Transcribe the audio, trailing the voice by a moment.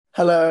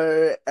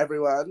Hello,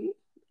 everyone,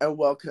 and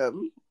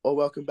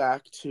welcome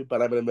back to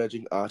But I'm an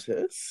Emerging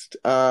Artist.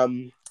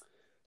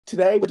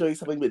 Today we're doing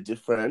something a bit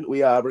different.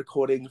 We are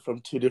recording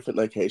from two different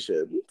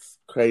locations.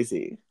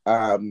 Crazy.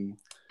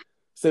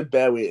 So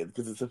bear with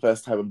because it's the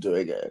first time I'm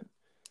doing it.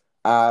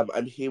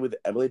 I'm here with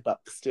Emily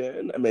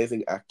Buxton,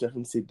 amazing actor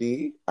from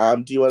Sydney.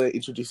 Do you want to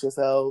introduce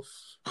yourself?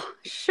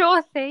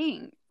 Sure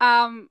thing.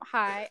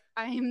 Hi,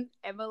 I'm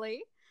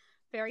Emily.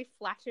 Very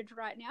flattered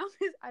right now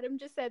because Adam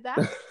just said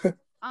that.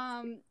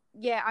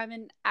 Yeah, I'm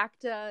an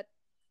actor,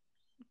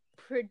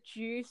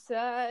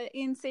 producer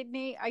in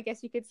Sydney, I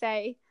guess you could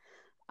say.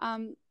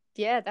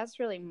 Yeah, that's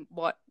really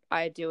what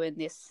I do in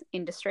this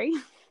industry.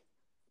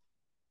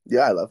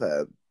 Yeah, I love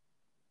it.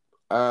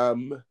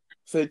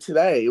 So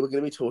today we're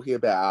going to be talking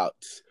about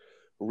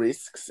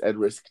risks and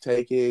risk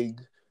taking.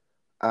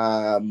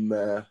 Um,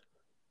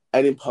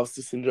 and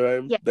imposter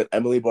syndrome Yeah, that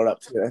Emily brought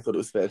up to me. I thought it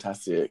was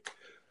fantastic.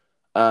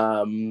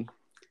 Um,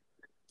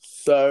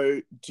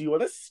 so do you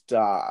want to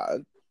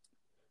start?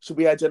 Should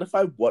we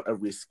identify what a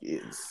risk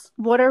is?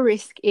 what a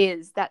risk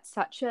is.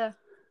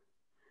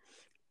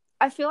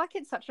 I feel like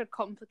it's such a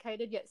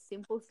complicated yet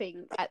simple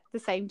thing at the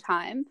same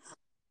time.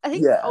 I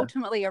think Yeah.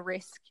 ultimately a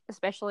risk,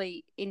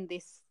 especially in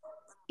this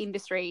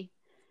industry,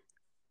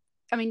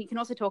 I mean, you can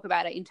also talk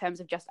about it in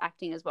terms of just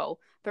acting as well.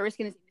 But risk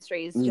in this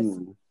industry is just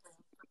Mm.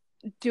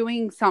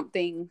 doing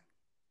something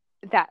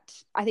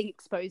that I think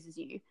exposes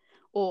you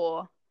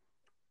or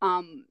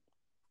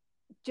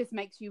just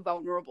makes you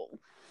vulnerable.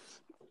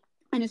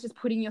 And it's just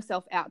putting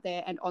yourself out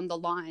there and on the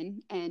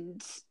line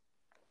and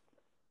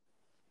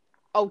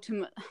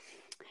ultimate.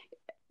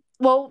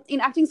 Well, in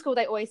acting school,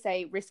 they always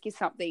say risk is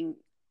something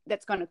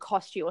that's going to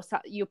cost you or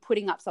you're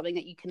putting up something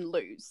that you can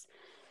lose.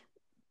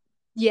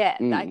 Yeah,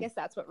 I Mm. guess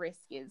that's what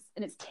risk is.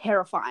 And it's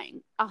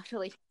terrifying,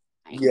 utterly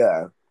terrifying.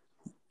 Yeah.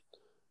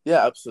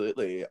 Yeah,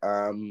 absolutely.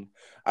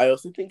 I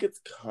also think it's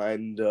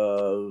kind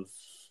of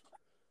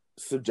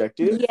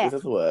subjective. Yeah, Is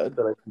that the word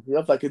that I'm thinking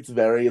of? Like, it's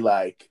very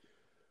like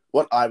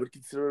what I would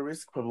consider a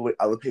risk, probably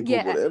other people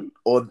yeah, wouldn't,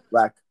 or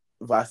like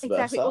vice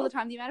exactly. All versa. the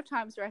time. The amount of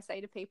times where I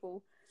say to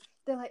people,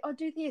 they're like, "Oh,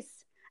 do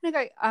this," and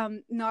I go,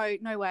 "No,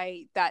 no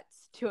way.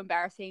 That's too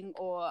embarrassing,"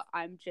 or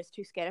 "I'm just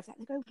too scared of that."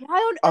 And they go, "Why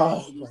on earth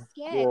Oh are you my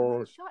scared?" I'm like,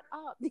 god. "Shut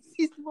up. This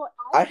is what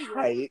I I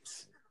feel." hate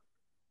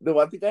the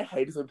one thing I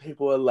hate is when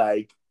people are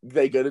like,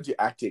 they go to do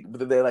acting, but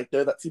then they're like,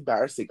 no, that's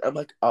embarrassing. I'm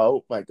like,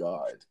 oh my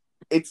God.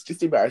 It's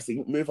just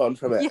embarrassing. Move on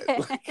from it.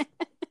 Yeah,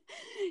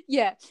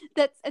 yeah.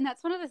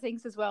 That's one of the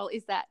things as well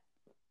is that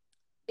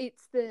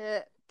it's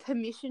the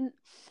permission.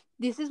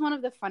 This is one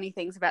of the funny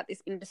things about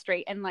this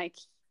industry and like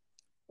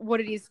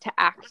what it is to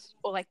act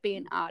or like be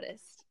an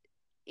artist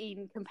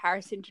in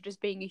comparison to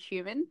just being a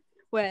human.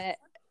 Where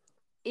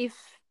if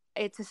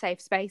it's a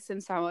safe space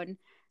and so on,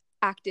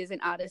 actors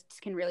and artists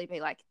can really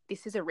be like,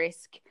 this is a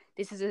risk.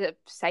 This is a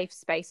safe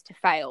space to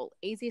fail.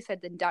 Easier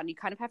said than done. You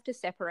kind of have to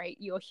separate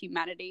your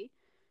humanity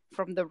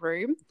from the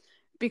room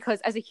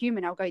because as a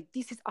human, I'll go,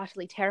 this is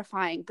utterly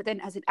terrifying. But then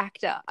as an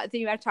actor,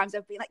 the amount of times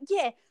I've been like,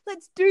 yeah,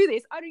 let's do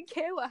this. I don't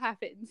care what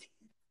happens.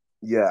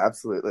 Yeah,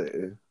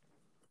 absolutely.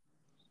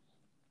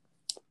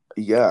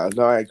 Yeah,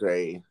 no, I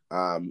agree.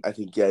 I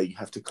think, yeah, you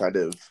have to kind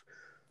of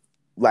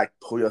like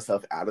pull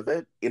yourself out of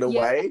it in a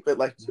Yeah. way, but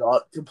like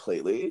not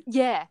completely.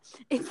 Yeah.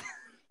 It's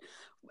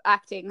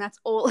acting. That's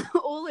all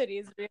all it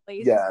is really.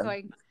 It's just Yeah,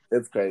 going,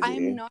 it's I'm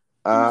crazy. not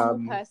a normal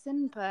Um,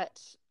 person, but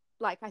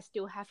like I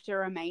still have to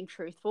remain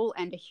truthful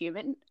and a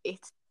human.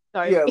 It's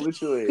so yeah,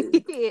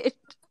 literally. weird.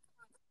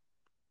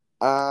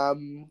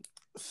 Um,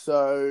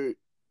 so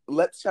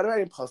let's chat about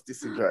imposter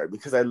syndrome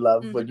because I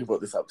love when Mm-hmm. you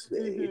brought this up to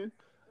me.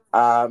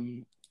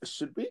 Mm-hmm.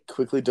 Should we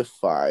quickly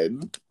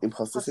define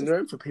imposter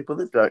syndrome for people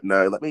that don't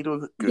know? Let me do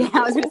a Yeah,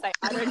 I was going to Google. say,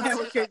 I don't know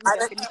what Google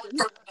definition.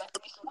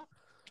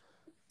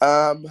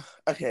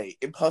 Okay,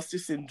 imposter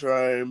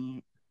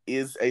syndrome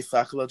is a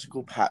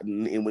psychological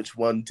pattern in which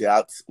one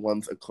doubts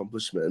one's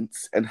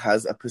accomplishments and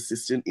has a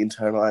persistent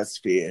internalized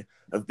fear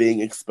of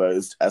being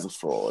exposed as a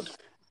fraud.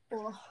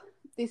 Oh,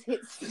 this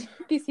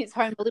hits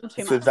home a little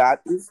too So much.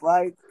 that is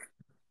like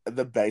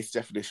the base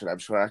definition. I'm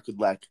sure I could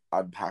like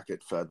unpack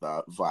it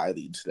further via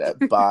the internet,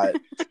 but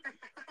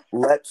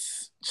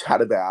let's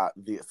chat about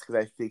this because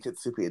I think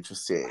it's super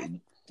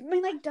interesting. I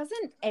mean, like,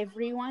 doesn't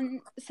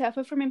everyone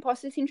suffer from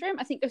imposter syndrome?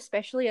 I think,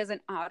 especially as an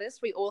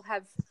artist, we all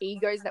have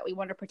egos that we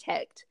want to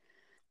protect,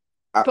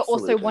 but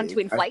also want to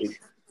Absolutely. I inflate. think,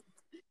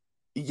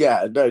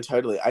 yeah, no,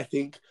 totally. I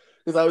think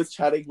because I was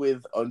chatting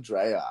with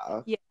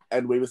Andrea Yeah,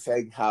 and we were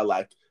saying how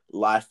like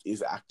life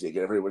is acting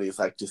and everybody's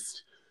like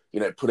just,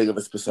 putting on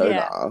this yeah,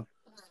 persona.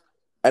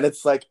 And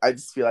it's like, I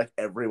just feel like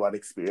everyone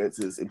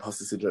experiences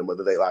imposter syndrome,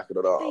 whether they like it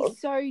or they not.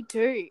 so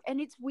do. And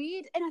it's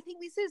weird. And I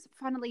think this is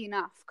funnily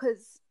enough,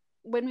 because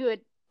when we were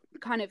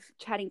kind of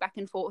chatting back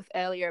and forth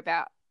earlier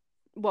about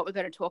what we're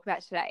going to talk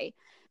about today,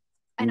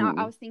 and I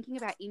Mm. was thinking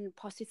about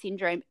imposter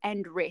syndrome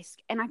and risk,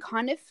 and I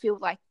kind of feel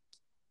like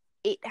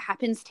it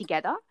happens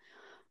together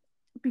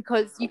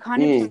because you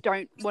kind of Mm. just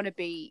don't want to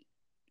be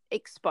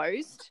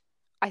exposed.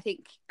 I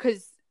think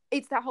because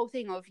it's that whole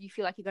thing of you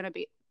feel like you're going to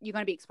be you're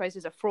going to be exposed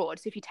as a fraud.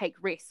 So if you take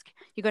risk,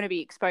 you're going to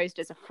be exposed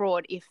as a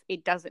fraud if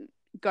it doesn't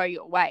go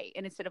your way.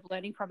 And instead of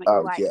learning from it,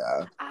 you're like,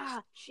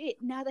 shit,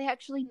 now they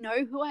actually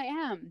know who I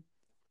am.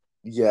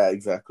 Yeah,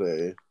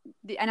 exactly.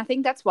 And I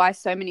think that's why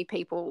so many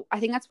people, I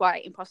think that's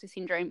why imposter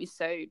syndrome is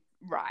so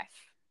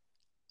rife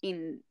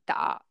in the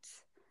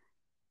arts.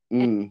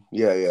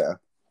 Yeah.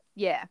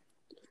 Yeah.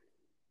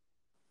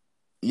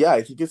 Yeah,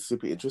 I think it's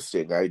super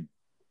interesting. I'm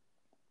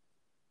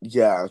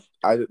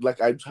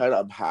trying to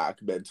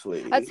unpack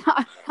mentally.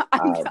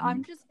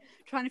 I'm just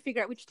trying to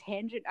figure out which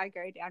tangent I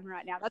go down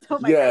right now. That's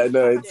what my brain's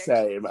trying to do.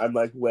 Same. I'm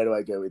like, where do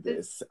I go with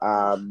this?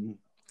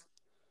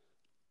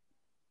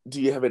 Do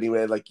you have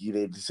anywhere like you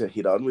need to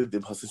hit on with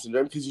imposter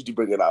syndrome? Because you do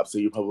bring it up, so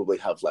you probably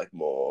have like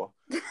more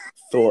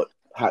thought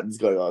patterns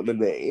going on than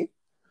me.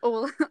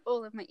 All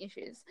of my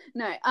issues.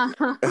 No,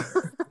 no,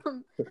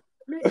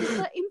 just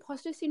that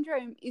imposter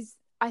syndrome is,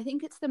 I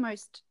think it's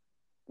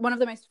one of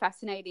the most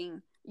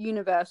fascinating,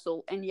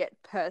 universal, and yet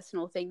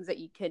personal things that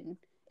you can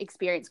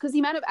experience. Because the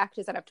amount of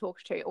actors that I've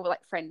talked to, or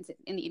like friends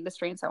in the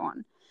industry and so on,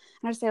 and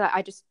I just say like,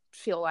 I just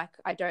feel like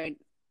I don't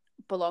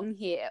belong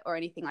here or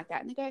anything like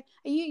that. And they go, "Are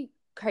you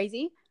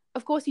crazy?"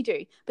 Of course you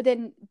do. But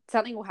then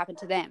something will happen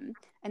to them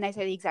and they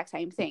say the exact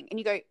same thing. And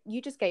you go,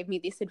 "You just gave me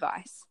this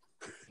advice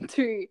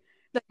to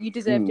that you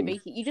deserve to be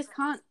here." You just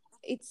can't.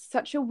 It's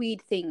such a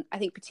weird thing, I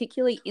think,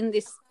 particularly in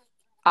this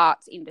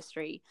arts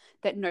industry,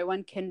 that no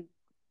one can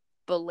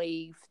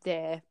believe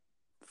their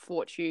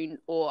fortune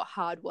or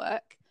hard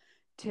work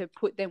to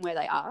put them where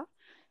they are,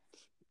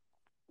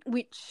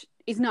 which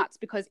is nuts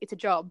because it's a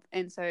job.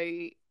 And so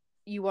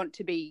you want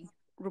to be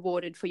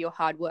rewarded for your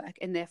hard work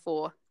and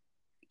therefore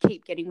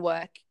keep getting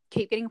work,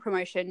 keep getting a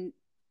promotion,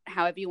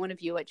 however you want to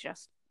view it,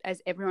 just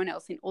as everyone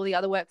else in all the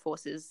other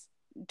workforces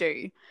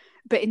do.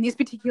 But in this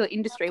particular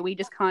industry, we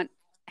just can't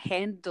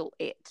handle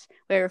it.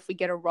 Where if we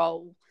get a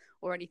role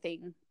or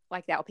anything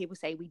like that, or people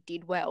say we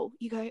did well,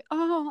 you go,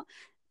 "Oh,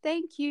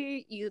 thank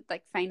you." You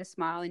like feign a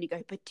smile and you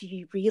go, "But do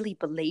you really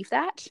believe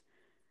that?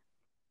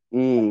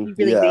 You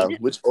really mean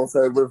it?" Which also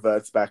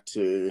reverts back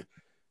to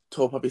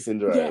tall poppy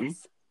syndrome.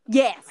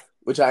 Yes.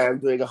 Which I am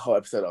doing a whole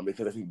episode on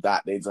because I think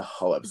that needs a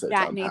whole episode to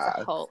unpack. That needs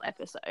a whole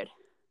episode.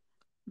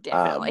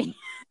 Definitely.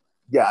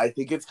 Yeah, I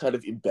think it's kind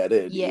of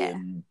embedded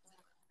in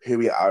who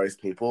we are as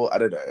people. I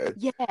don't know.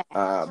 Yeah.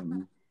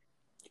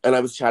 And I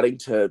was chatting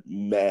to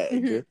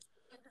Meg,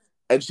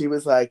 and she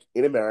was like,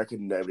 "In America,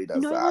 nobody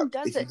does that. No one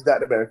does it. If you do that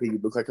in America, you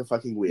look like a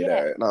fucking weirdo."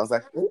 Yeah. And I was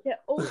like, "Ooh."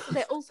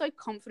 They're also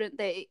confident.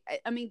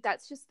 I mean,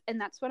 that's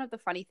one of the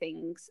funny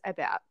things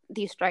about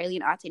the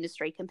Australian arts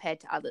industry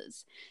compared to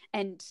others.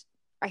 And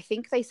I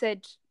think they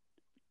said,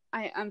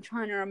 I'm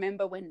trying to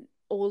remember when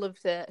all of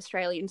the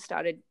Australians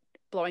started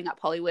blowing up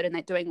Hollywood and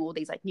they're doing all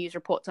these like news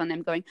reports on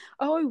them going,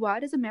 "Oh, why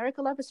does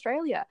America love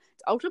Australia?"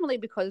 It's ultimately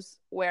because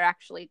we're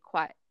actually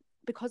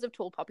because of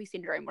tall poppy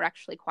syndrome, we're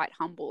actually quite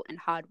humble and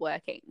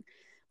hardworking.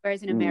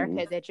 Whereas in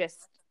America, they're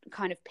just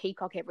kind of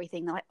peacock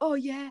everything. They're like, "Oh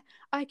yeah,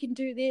 I can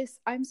do this.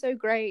 I'm so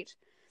great."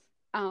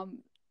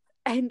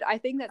 And I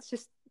think that's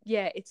just,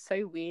 it's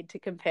so weird to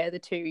compare the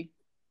two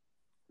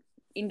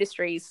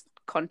industries,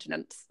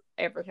 continents,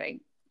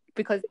 everything,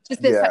 because it's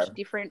just they're such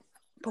different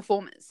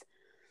performers.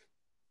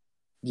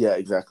 Yeah,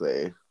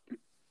 exactly.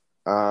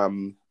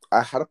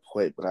 I had a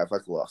point, but I've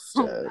like lost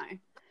it. No.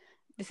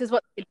 This is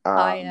what the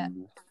entire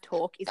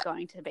talk is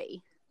going to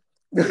be.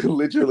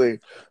 Literally.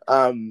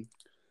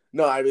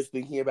 No, I was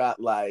thinking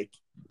about like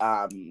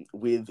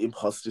with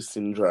imposter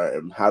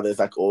syndrome, how there's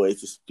like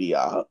always this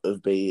fear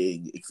of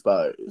being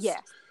exposed.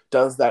 Yes.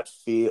 Does that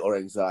fear or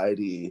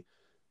anxiety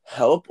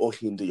help or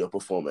hinder your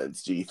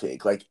performance, do you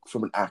think? Like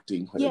from an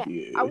acting point of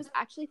view? I was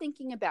actually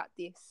thinking about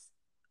this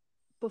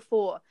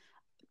before.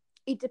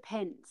 It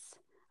depends.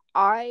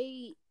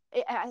 I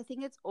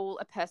think it's all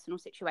a personal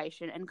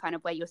situation and kind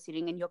of where you're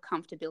sitting and your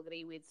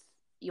comfortability with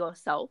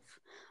yourself.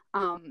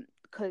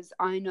 Because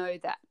I know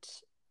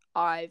that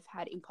I've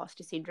had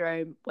imposter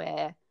syndrome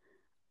where,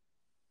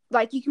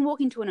 like, you can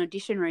walk into an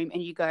audition room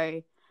and you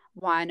go,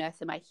 "Why on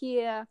earth am I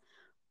here?"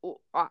 Or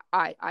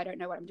I don't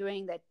know what I'm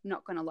doing. They're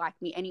not going to like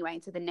me anyway.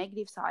 And so the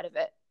negative side of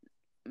it,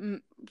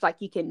 like,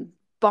 you can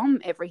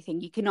bomb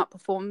everything. You cannot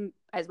perform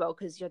as well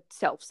because you're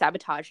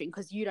self-sabotaging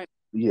because you don't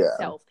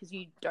yourself, because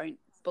you don't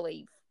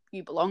believe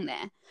you belong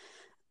there.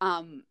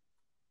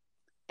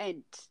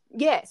 And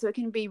so it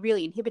can be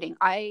really inhibiting.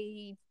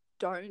 I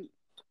don't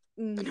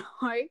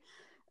know,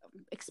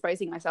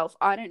 exposing myself,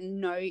 I don't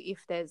know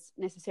if there's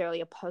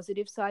necessarily a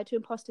positive side to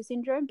imposter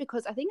syndrome,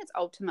 because I think it's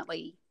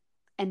ultimately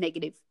a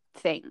negative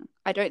thing.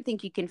 I don't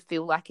think you can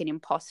feel like an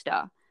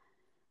imposter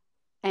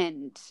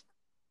and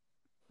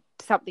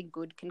something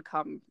good can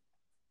come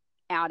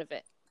out of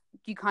it.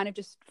 You kind of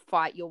just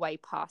fight your way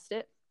past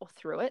it or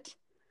through it,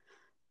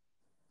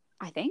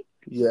 I think.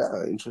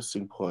 Yeah,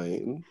 interesting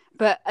point.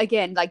 But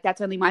again, like,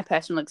 that's only my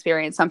personal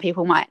experience. Some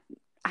people might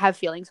have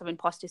feelings of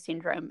imposter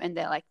syndrome and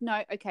they're like,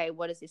 "No, okay,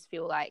 what does this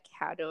feel like?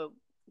 How do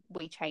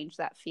we change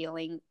that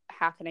feeling?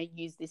 How can I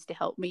use this to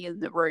help me in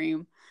the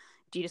room?"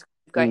 Do you just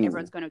go,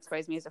 "Everyone's going to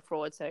expose me as a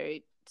fraud, so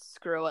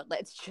screw it,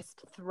 let's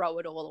just throw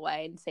it all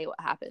away and see what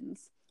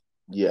happens"?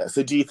 Yeah.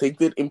 So do you think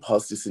that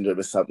imposter syndrome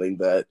is something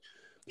that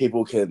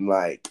people can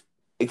like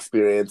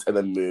experience and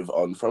then move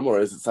on from, or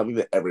is it something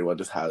that everyone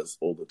just has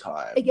all the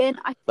time? Again,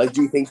 Like,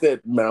 do you think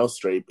that Meryl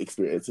Streep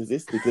experiences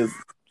this? Because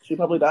she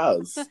probably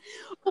does.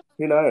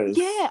 Who knows?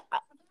 yeah,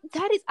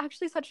 that is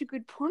actually such a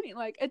good point.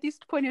 Like at this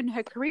point in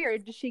her career,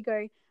 does she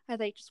go, are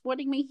they just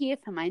wanting me here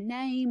for my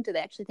name? Do they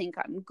actually think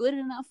I'm good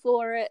enough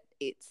for it?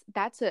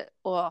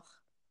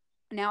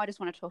 Now I just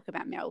want to talk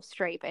about Meryl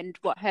Streep and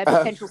what her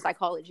potential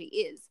psychology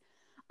is.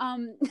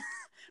 Um,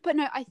 but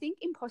no, I think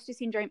imposter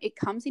syndrome, it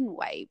comes in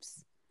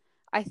waves.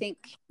 I think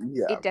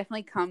Yeah. it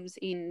definitely comes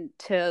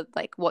into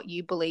like what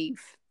you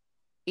believe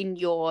in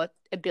your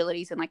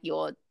abilities and like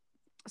your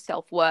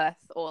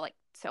self-worth or like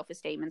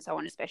self-esteem and so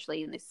on,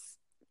 especially in this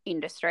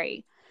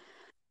industry.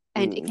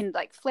 And it can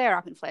like flare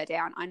up and flare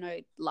down. I know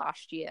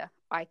last year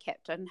I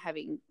kept on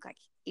having like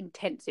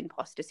intense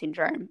imposter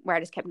syndrome where I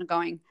just kept on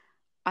going,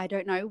 I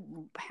don't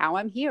know how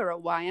I'm here or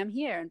why I'm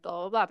here and blah,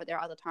 blah, blah. But there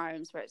are other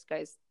times where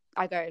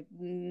I go,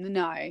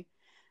 no,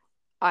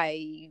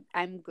 I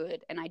am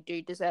good and I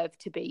do deserve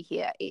to be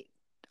here.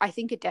 I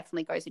think it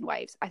definitely goes in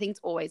waves. I think it's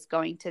always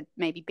going to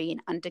maybe be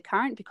an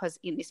undercurrent because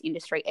in this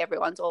industry,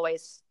 everyone's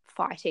always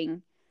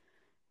fighting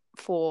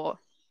for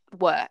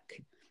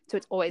work. So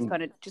it's always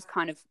going to just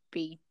kind of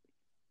be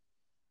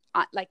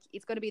like,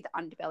 it's going to be the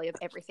underbelly of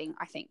everything,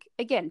 I think.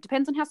 Again,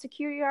 depends on how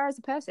secure you are as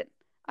a person.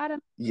 I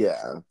don't.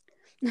 Yeah.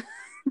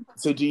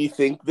 So do you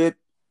think that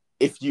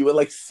if you were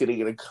like sitting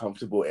in a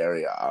comfortable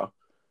area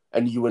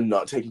and you were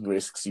not taking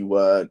risks, you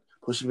weren't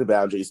pushing the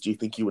boundaries, do you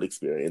think you would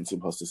experience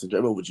imposter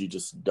syndrome, or would you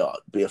just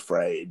not be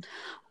afraid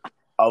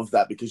of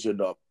that because you're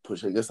not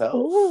pushing yourself?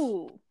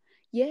 Oh,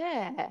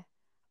 yeah.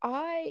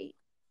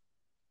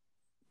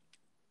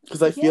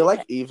 Because I feel Yeah.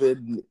 like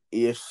even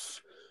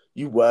if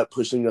you weren't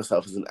pushing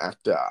yourself as an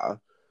actor,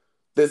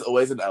 there's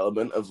always an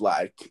element of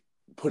like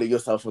putting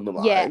yourself on the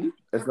Yeah. line.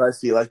 And so I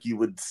feel like you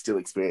would still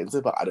experience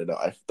it, but I don't know.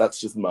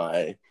 That's just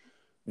my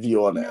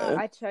view on No, it.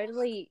 I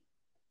totally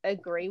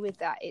agree with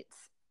that.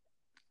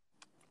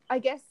 I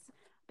guess,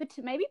 but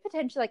maybe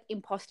potentially like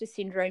imposter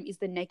syndrome is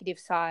the negative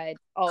side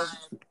of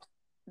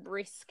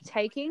risk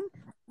taking.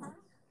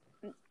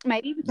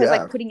 Maybe because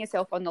like Yeah. putting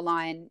yourself on the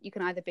line, you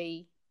can either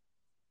be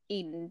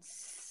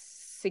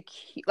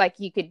insecure, like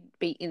you could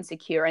be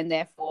insecure and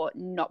therefore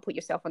not put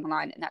yourself on the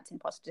line, and that's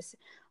imposter.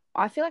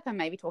 I feel like I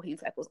may be talking in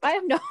circles. I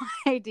have no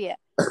idea.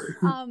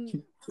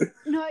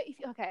 No,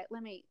 okay,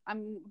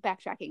 I'm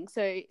backtracking.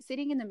 So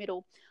sitting in the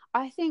middle,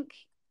 I think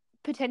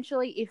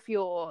potentially if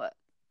you're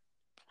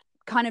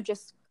kind of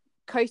just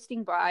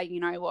coasting by, you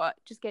know what,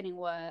 just getting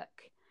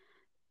work.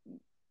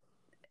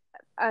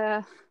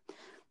 Yeah,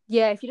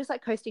 if you're just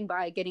like coasting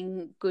by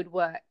getting good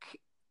work,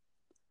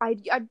 I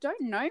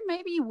don't know,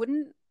 maybe you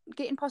wouldn't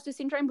get imposter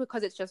syndrome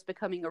because it's just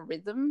becoming a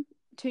rhythm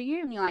to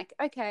you and you're like,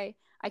 okay,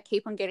 I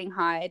keep on getting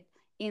hired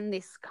in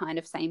this kind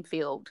of same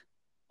field.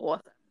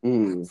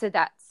 Awesome. So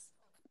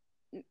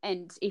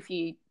and if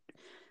you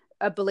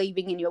are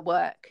believing in your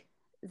work,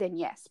 then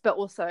yes. But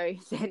also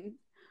then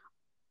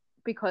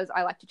because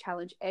I like to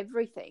challenge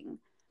everything,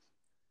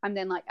 I'm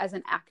then like, as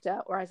an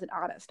actor or as an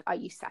artist, are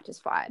you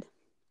satisfied?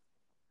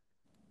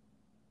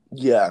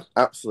 Yeah,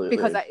 absolutely.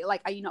 Because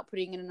are you not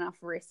putting in enough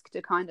risk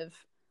to kind of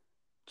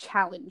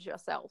challenge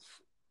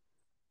yourself?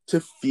 To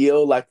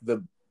feel like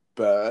the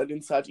burn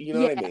inside you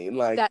know what I mean?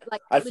 Like, that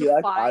like I little feel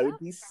like I fire. would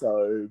be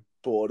so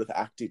bored of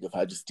acting if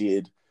I just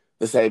did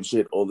the same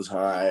shit all the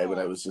time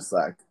and I was just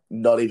like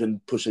not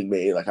even pushing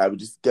me. Like I would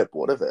just get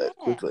bored of it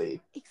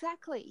quickly.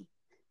 Exactly.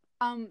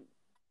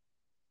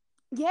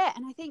 Yeah,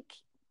 and I think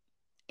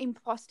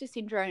imposter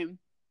syndrome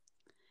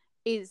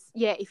is,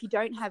 if you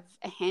don't have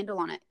a handle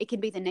on it, it can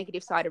be the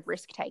negative side of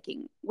risk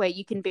taking, where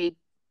you can be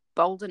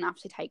bold enough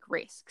to take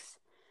risks,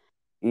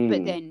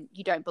 but then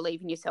you don't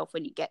believe in yourself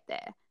when you get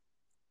there.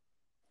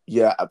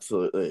 Yeah,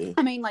 absolutely.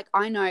 I mean, like,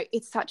 I know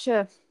it's such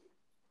a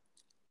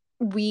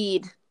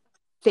weird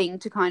thing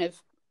to kind of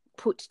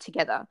put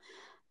together.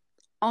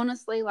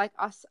 Honestly, like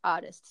us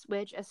artists,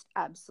 we're just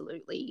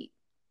absolutely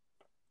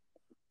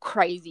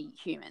crazy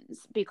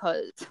humans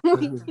because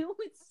we deal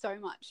with so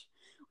much.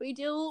 We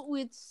deal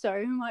with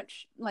so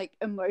much like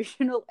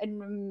emotional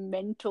and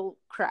mental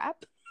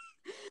crap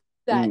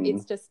that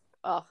it's just,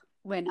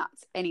 we're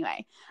nuts.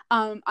 Anyway,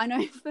 I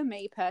know for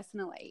me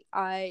personally,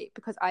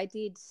 because I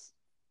did,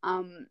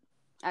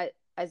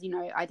 as you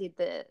know, I did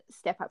the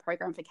Step Up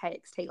program for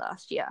KXT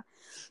last year,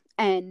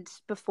 and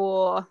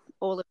before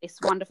all of this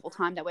wonderful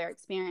time that we're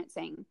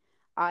experiencing,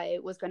 I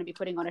was going to be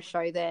putting on a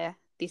show there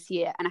this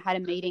year, and I had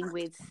a meeting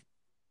with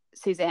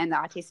Suzanne, the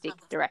artistic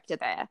director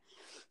there,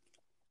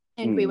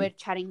 and we were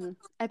chatting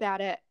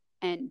about it.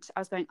 And I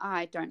was going,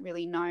 I don't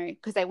really know,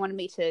 because they wanted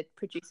me to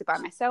produce it by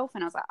myself,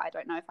 and I was like, I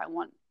don't know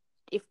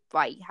if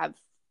I have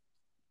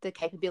the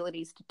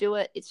capabilities to do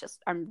it. It's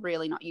just I'm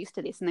really not used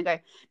to this. And they go,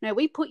 no,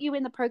 we put you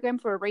in the program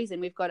for a reason.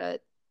 We've got a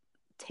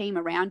team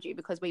around you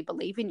because we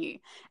believe in you.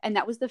 And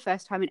that was the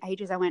first time in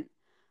ages I went,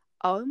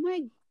 oh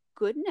my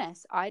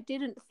goodness, I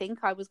didn't think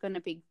I was going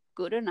to be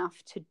good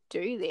enough to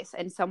do this,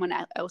 and someone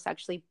else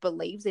actually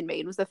believes in me.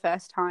 It was the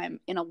first time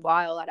in a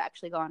while I'd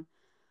actually gone,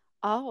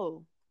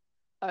 oh,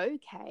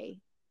 okay,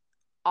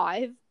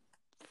 I've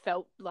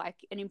felt like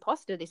an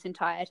imposter this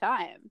entire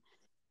time.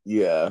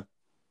 Yeah.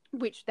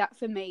 Which that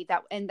for me,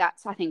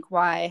 that's I think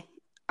why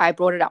I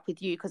brought it up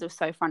with you, because it was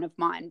so front of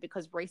mind,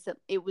 because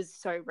it was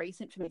so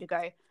recent for me to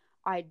go,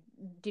 I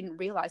didn't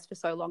realize for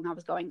so long I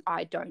was going,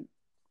 I don't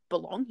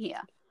belong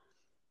here.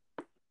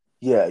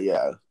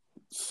 Yeah.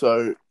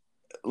 So,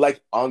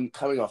 like, on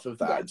coming off of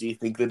that, do you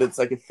think that it's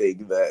like a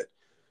thing that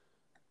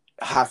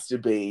has to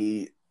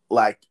be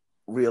like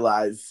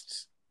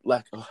realized?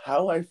 Like,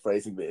 how am I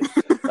phrasing this?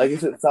 Like,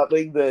 is it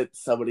something that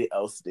somebody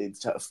else needs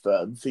to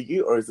affirm for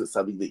you, or is it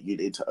something that you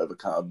need to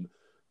overcome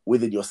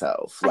within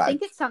yourself? I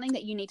think it's something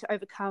that you need to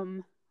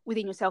overcome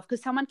within yourself,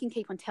 because someone can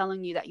keep on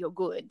telling you that you're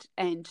good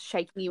and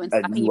shaking you and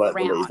slapping you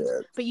around,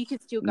 but you can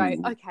still go,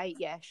 okay,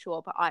 yeah,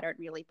 sure, but I don't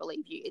really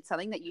believe you. It's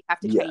something that you have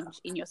to change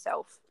in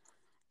yourself.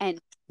 And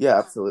yeah,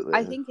 absolutely.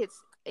 I think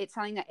it's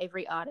something that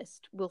every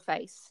artist will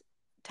face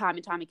time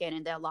and time again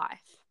in their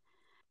life.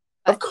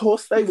 Of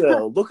course they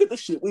will. Look at the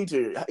shit we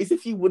do. As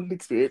if you wouldn't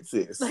experience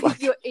this.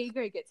 Like your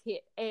ego gets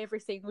hit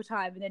every single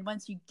time, and then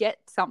once you get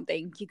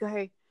something, you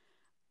go,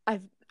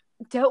 I've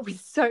dealt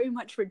with so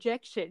much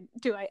rejection.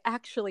 Do I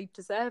actually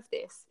deserve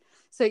this?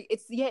 So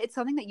it's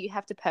something that you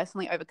have to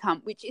personally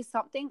overcome, which is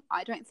something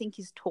I don't think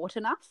is taught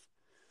enough.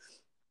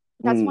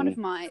 That's one of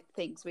my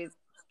things with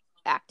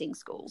acting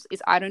schools,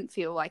 is I don't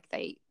feel like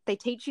they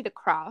teach you the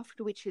craft,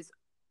 which is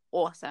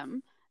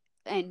awesome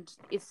and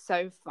it's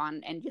so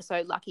fun and you're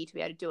so lucky to be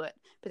able to do it,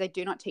 but they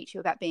do not teach you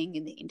about being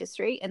in the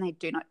industry, and they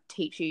do not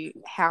teach you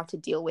how to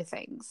deal with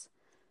things.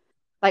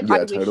 Like,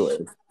 I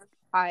wish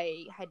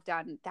I had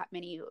done that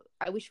many.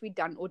 I wish we'd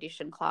done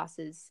audition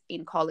classes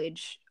in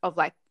college of,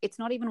 like, it's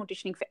not even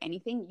auditioning for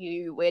anything,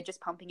 we're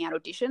just pumping out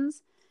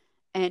auditions,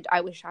 and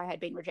I wish I had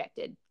been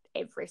rejected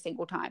every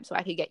single time so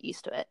I could get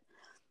used to it.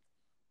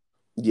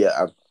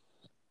 Yeah.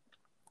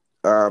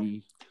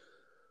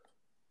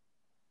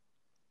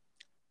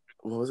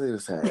 What was I going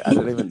to say? I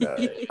don't even know.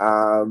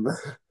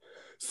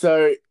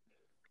 So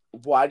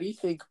why do you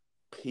think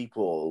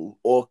people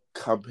or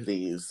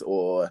companies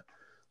or,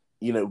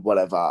 you know,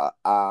 whatever,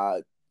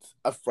 are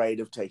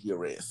afraid of taking a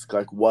risk?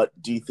 Like, what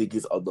do you think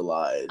is on the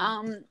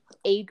line?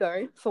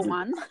 Ego, for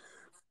one.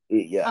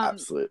 Yeah,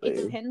 absolutely.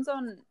 It depends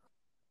on,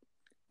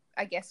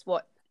 I guess,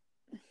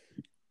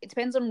 it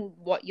depends on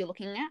what you're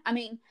looking at. I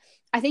mean,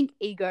 I think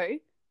ego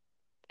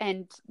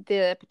and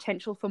the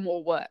potential for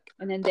more work,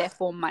 and then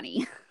therefore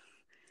money.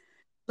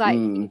 Like,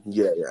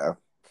 yeah.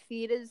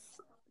 Theatres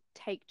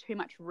take too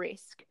much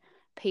risk.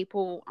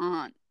 People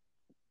aren't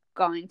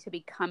going to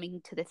be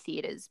coming to the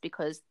theatres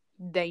because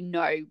they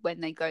know when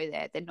they go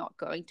there they're not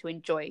going to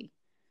enjoy,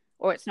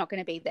 or it's not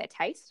going to be their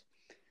taste.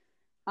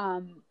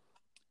 And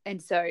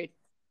so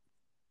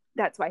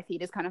that's why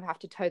theatres kind of have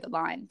to toe the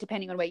line,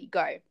 depending on where you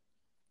go,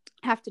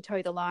 have to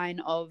toe the line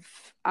of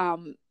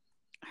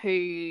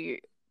who,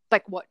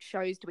 like, what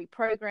shows do we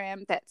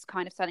program that's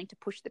kind of starting to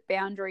push the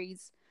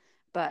boundaries,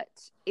 but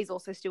is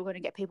also still going to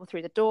get people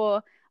through the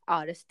door.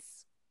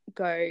 Artists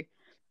go,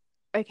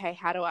 okay,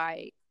 how do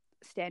I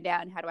stand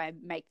out and how do I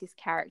make this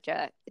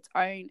character its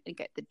own and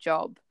get the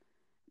job?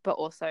 But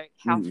also,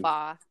 how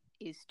far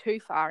is too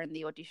far in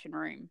the audition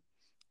room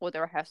or the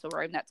rehearsal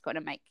room that's going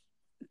to make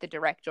the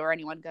director or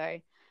anyone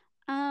go,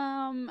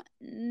 no,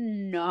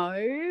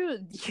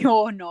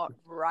 you're not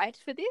right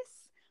for this,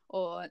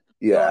 or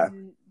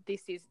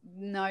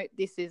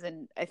this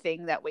isn't a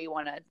thing that we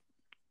want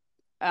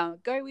to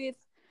go with.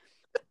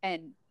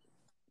 And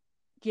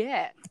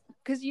yeah,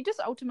 because you just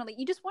ultimately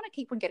want to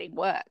keep on getting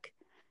work,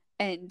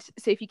 and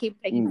so if you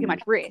keep taking too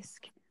much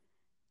risk,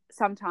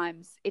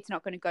 sometimes it's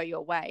not going to go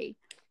your way.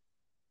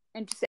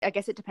 And just, I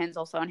guess it depends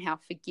also on how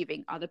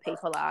forgiving other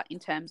people are in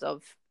terms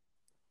of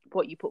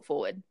what you put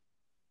forward.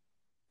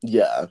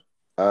 Yeah.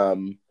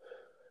 On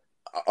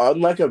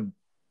like a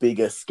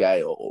bigger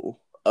scale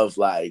of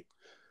like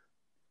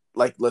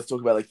let's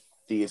talk about like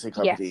theatre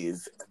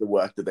companies, the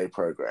work that they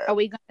program. Are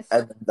we going to...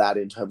 And that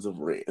in terms of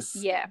risk.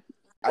 Yeah.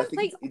 I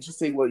think it's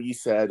interesting what you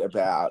said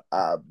about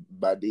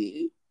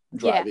money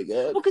driving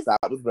it. Well,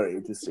 that was very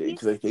interesting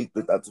because I think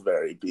that's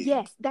very big.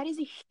 Yes, that is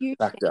a huge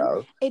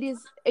factor. It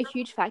is a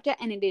huge factor,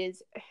 and it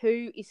is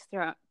who is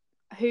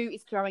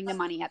throwing the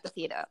money at the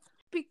theatre.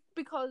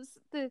 Because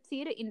the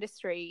theatre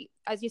industry,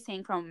 as you're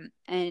seeing from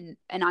an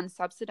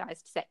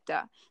unsubsidized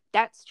sector,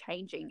 that's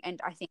changing. And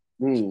I think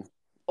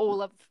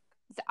all of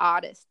the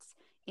artists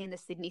in the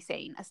Sydney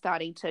scene are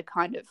starting to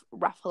kind of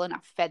ruffle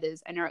enough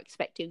feathers and are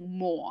expecting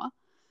more,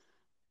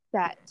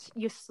 that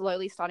you're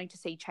slowly starting to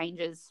see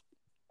changes.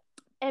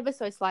 Ever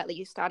so slightly,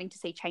 you're starting to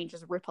see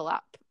changes ripple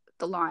up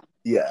the line.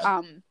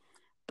 Yeah.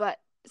 But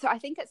so I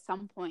think at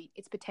some point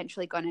it's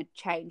potentially going to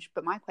change.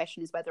 But my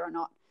question is whether or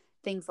not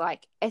things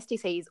like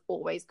STC is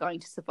always going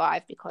to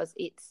survive because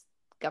it's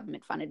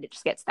government funded. It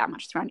just gets that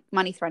much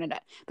money thrown at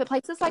it. But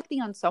places like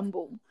the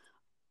Ensemble,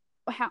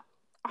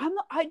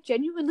 I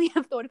genuinely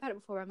have thought about it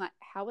before. I'm like,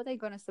 how are they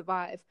going to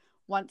survive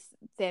once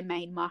their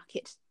main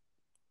market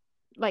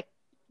like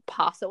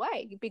pass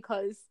away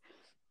because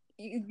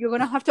you're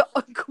going to have to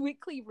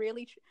quickly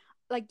really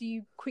like, do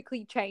you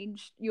quickly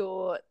change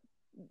your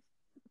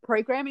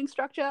programming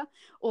structure,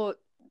 or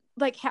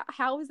like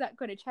how is that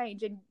going to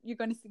change, and you're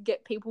going to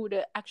get people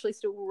to actually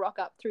still rock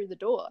up through the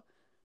door,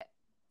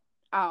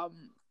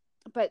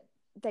 but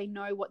they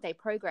know what they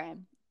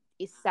program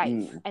is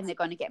safe and they're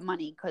going to get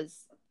money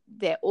because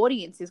their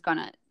audience is going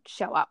to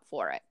show up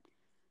for it.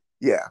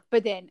 Yeah.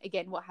 But then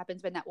again, what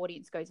happens when that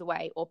audience goes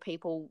away, or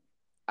people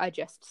are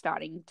just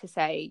starting to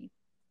say,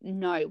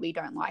 no, we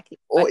don't like it?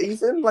 Or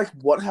even like,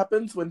 what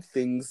happens when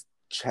things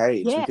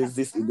change? Yeah. Because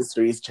this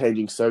industry is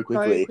changing so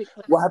quickly.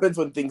 What happens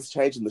when things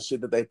change and the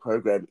shit that they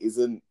program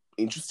isn't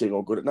interesting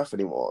or good enough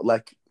anymore?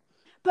 Like,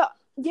 but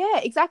yeah,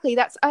 exactly.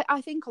 That's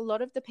I think a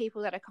lot of the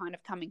people that are kind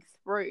of coming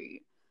through,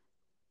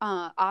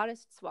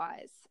 artists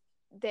wise,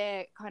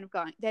 they're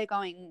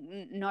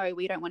going, no,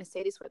 we don't want to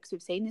see this work because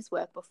we've seen this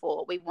work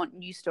before. We want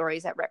new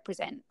stories that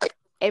represent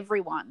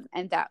everyone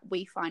and that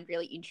we find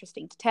really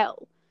interesting to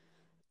tell.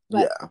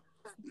 But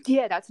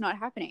yeah, that's not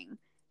happening.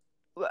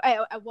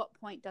 At what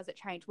point does it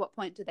change? What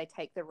point do they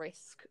take the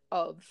risk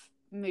of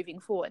moving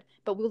forward?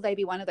 But will they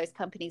be one of those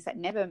companies that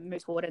never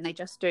moves forward and they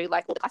just do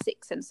like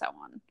classics and so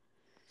on?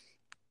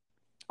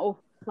 Or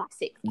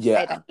classics.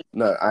 Yeah.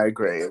 No, I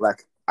agree.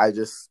 Like,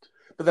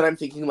 but then I'm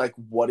thinking, like,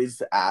 what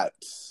is at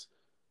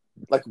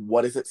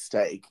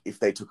stake if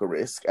they took a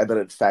risk and then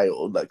it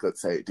failed? Like,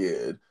 let's say it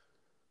did.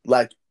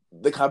 Like,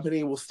 the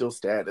company will still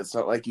stand. It's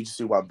not like you just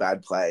do one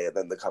bad play and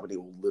then the company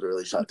will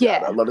literally shut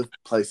down. A lot of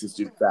places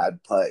do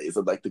bad plays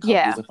and like the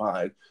companies are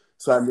fine.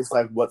 So I'm just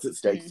like, what's at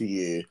stake for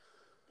you?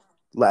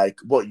 Like,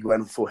 what, you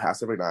went full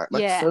house every night?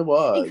 Like, so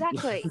what?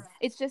 Exactly.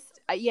 It's just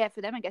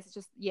for them, I guess it's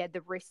just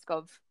the risk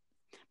of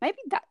maybe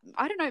that,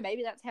 I don't know,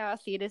 maybe that's how our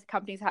theatre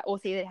companies or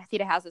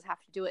theatre houses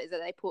have to do it, is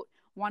that they put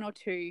one or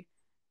two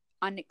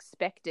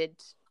unexpected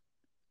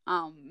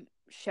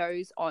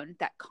shows on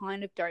that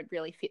kind of don't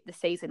really fit the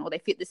season, or they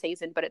fit the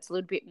season but it's a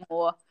little bit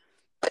more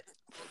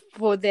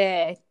for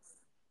their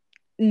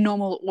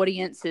normal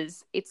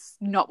audiences. It's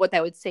not what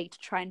they would see, to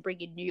try and bring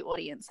in new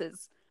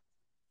audiences.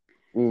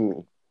 I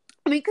mean,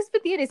 because for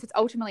theatres it's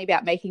ultimately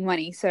about making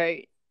money, so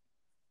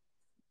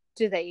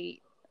do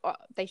they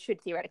should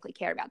theoretically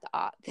care about the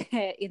art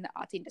in the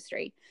arts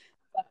industry.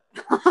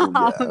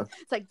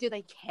 It's like, do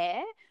they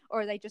care,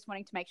 or are they just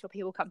wanting to make sure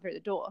people come through the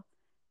door?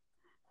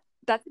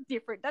 That's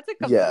a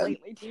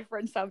completely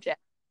different subject.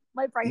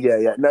 My brain.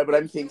 No, but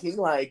I'm thinking,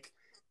 like,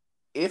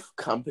 if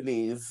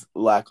companies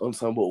like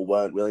Ensemble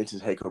weren't willing to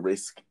take a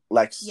risk,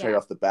 like, straight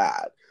off the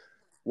bat,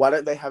 why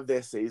don't they have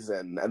their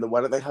season, and then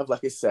why don't they have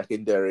like a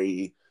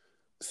secondary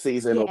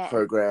season or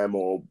program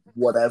or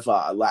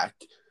whatever, like,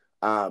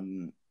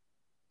 kind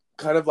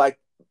of like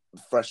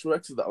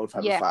Freshworks of the old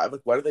 505.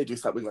 Like, why don't they do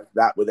something like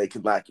that where they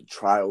can like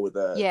trial with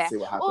it, see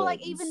what happens? Or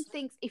like even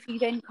things, if you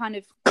then kind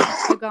of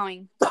are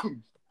going,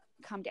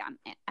 calm down,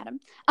 Adam.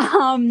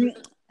 Well,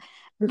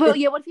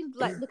 what if you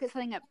like look at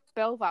something at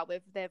Belvoir where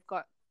they've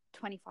got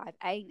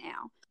 25A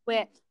now,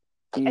 where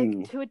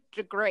to a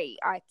degree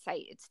I'd say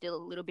it's still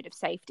a little bit of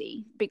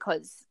safety,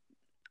 because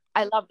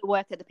I love the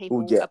work that the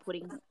people are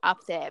putting up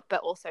there,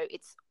 but also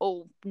it's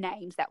all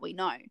names that we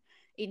know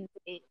in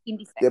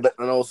indie sector. Yeah, but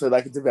and also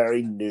like it's a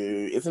very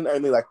new, isn't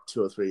only like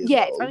 2 or 3 years old.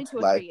 Yeah, it's only 2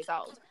 or 3 years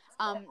old.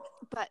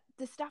 But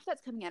the stuff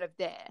that's coming out of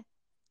there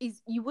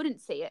is, you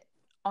wouldn't see it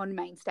on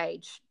main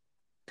stage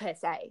per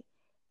se.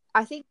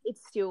 I think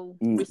it's still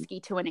risky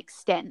to an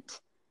extent.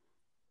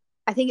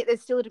 I think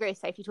there's still a degree of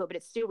safety to it, but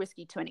it's still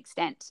risky to an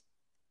extent.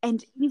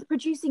 And he's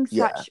producing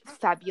such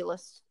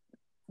fabulous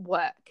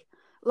work.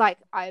 Like,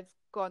 I've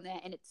gone there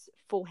and it's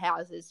full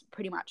houses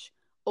pretty much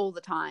all the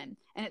time.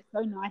 And it's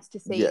so nice to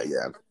see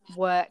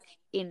work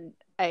in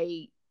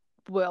a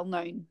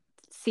well-known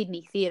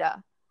Sydney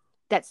theatre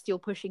that's still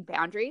pushing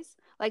boundaries.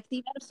 Like, the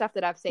amount of stuff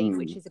that I've seen,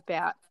 which is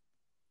about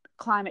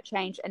climate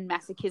change and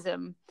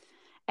masochism,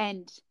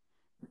 and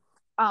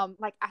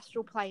like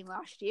Astral Plane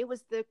last year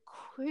was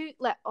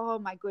oh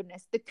my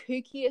goodness, the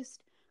kookiest,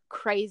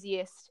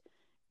 craziest.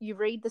 You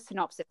read the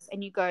synopsis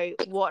and you go,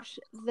 what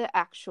the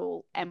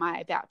actual am I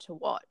about to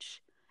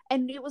watch?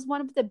 And it was one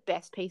of the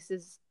best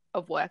pieces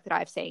of work that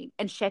I've seen.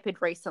 And Shepherd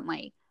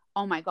recently,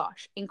 oh my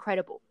gosh,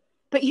 incredible.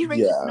 But you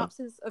read the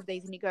synopsis of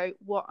these and you go,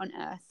 what on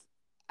earth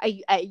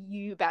are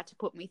you about to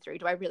put me through?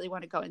 Do I really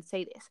want to go and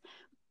see this?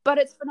 But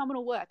it's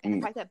phenomenal work. And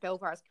the fact that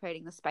Belvoir is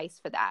creating the space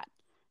for that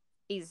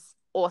is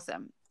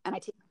awesome. And I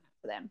take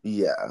for them.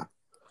 Yeah.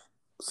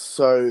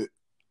 So,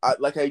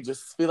 I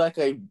just feel like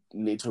I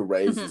need to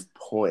raise this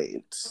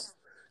point.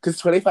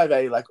 Because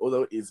 25A, like,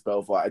 although it is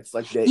Belvoir, it's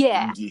like their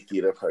indie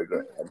theatre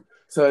program.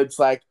 So it's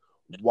like,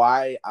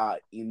 why are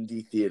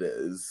indie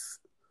theatres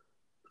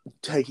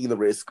taking the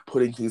risk,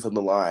 putting things on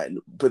the line,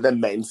 but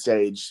then main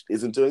stage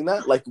isn't doing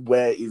that? Like,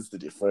 where is the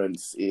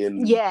difference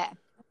in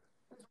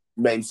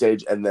main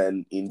stage and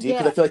then indie?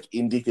 Because I feel like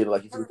indie theatre,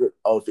 like if you look at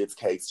Old Fitz,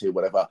 Cakes too,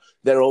 whatever,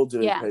 they're all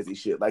doing crazy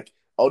shit. Like,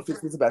 Old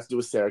Fitz was about to do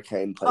a Sarah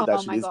Kane play.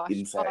 That shit is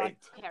insane,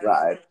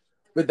 right?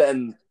 But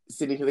then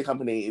Sydney City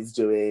Company is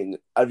doing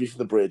A View from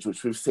the Bridge,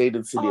 which we've seen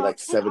in Sydney like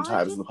 7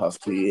 times in the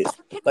past 2 years.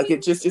 Like,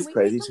 it just is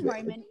crazy to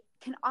me.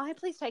 Can I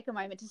please take a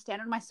moment to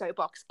stand on my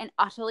soapbox and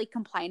utterly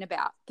complain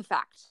about the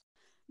fact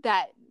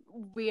that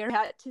we're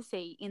about to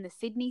see in the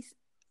Sydney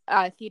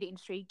theatre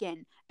industry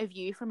again A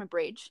View from a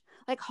Bridge?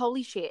 Like,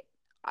 holy shit,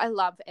 I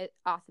love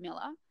Arthur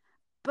Miller,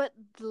 but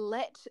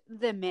let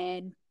the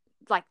man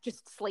like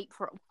just sleep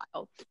for a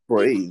while.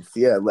 Breathe,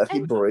 let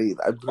him breathe.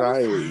 I'm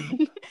crying.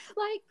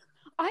 Like,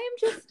 I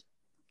am just.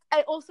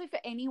 Also, for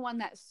anyone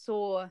that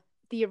saw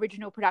the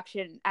original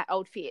production at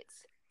Old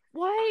Fitz,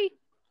 why?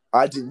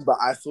 I didn't, but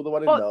I saw the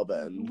one in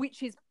Melbourne,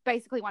 which is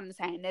basically one and the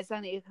same. There's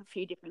only a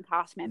few different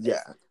cast members.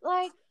 Yeah.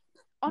 Like,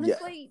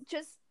 honestly,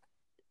 just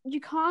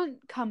you can't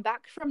come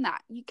back from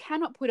that. You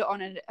cannot put it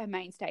on a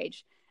main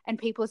stage and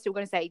people are still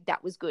going to say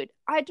that was good.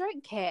 I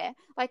don't care.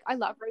 Like, I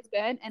love Rose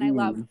Byrne and I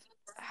love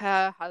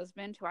her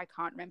husband, who I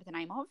can't remember the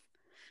name of,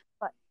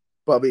 but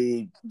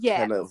Bobby.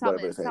 Yeah,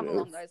 something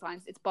along those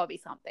lines. It's Bobby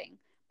something.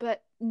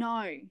 But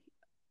no,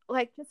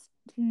 like, just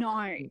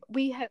no.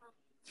 We have.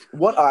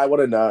 What I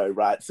want to know,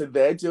 right? So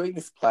they're doing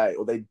this play,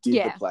 or they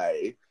did the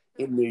play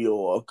in New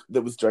York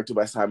that was directed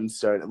by Simon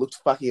Stone. It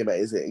looked fucking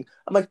amazing.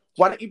 I'm like,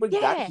 why don't you bring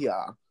that here?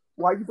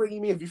 Why are you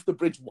bringing me A View from the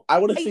Bridge? I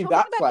want to see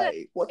that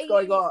play. What's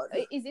going on?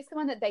 Is this the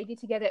one that they did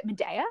together at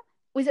Medea?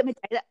 Was it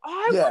Medea?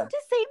 I want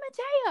to see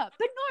Medea,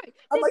 but no.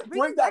 I'm like,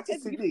 bring that to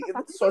Sydney. It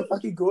looks so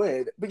fucking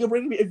good. But you're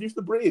bringing me A View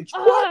from the Bridge.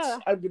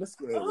 What? I'm gonna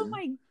scream. Oh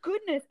my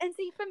goodness! And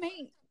see, for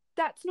me,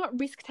 that's not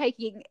risk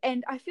taking,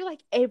 and I feel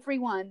like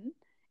everyone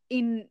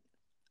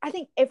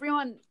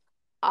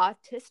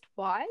artist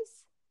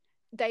wise,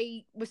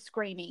 they were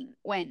screaming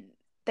when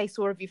they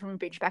saw A View from a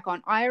Bridge back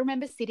on. I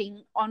remember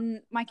sitting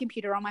on my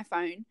computer on my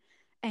phone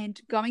and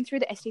going through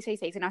the STC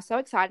season. I was so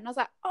excited, and I was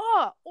like,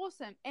 oh,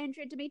 awesome.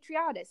 Andrea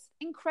Dimitriadis,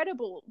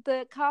 incredible.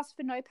 The cast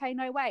for No Pay,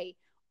 No Way,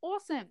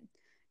 awesome.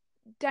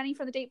 Danny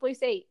from the Deep Blue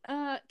Sea,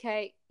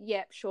 okay,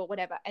 yeah, sure,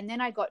 whatever. And then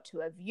I got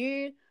to A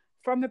View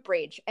from a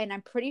Bridge, and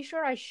I'm pretty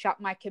sure I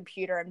shut my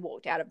computer and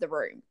walked out of the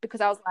room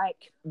because I was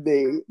like,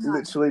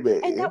 literally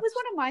me. And that was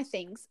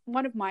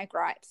one of my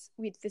gripes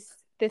with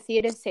the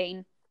theatre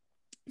scene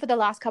for the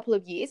last couple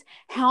of years.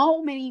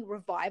 How many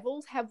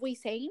revivals have we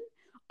seen?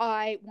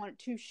 I want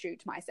to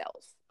shoot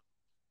myself.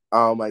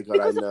 Oh my god,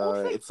 because I know.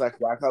 It's like,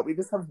 why can't we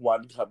just have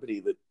one company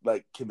that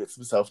like commits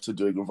themselves to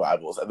doing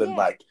revivals, and then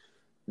like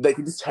they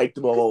can just take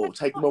them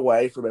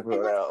away from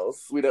everyone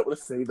else. We don't want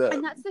to see them.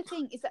 And that's the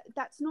thing, is that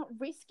that's not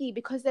risky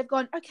because they've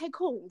gone, okay,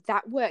 cool,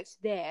 that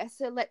worked there,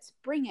 so let's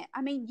bring it.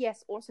 I mean,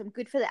 yes, awesome,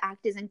 good for the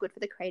actors and good for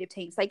the creative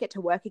teams. They get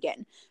to work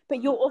again.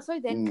 But you're also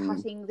then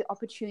cutting the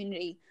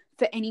opportunity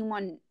for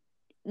anyone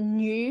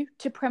new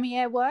to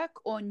premiere work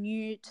or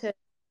new to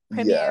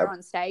premiere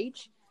on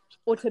stage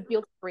or to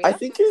build a career. I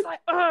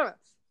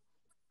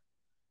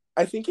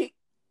think it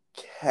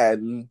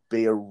can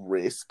be a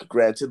risk.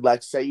 Granted,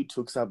 like, say you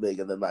took something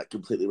and then like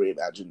completely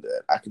reimagined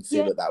it. I can see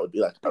that would be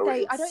like a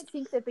risk. I don't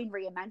think they've been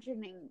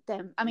reimagining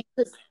them. I mean,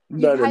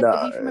 you've had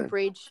A View from a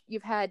Bridge.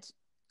 You've had,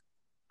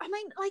 I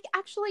mean, like,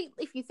 actually,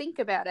 if you think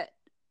about it,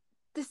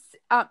 this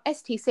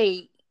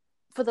STC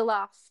for the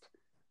last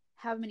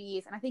how many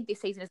years, and I think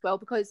this season as well,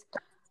 because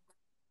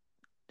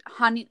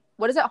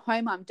what is it?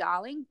 Home, I'm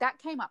Darling. That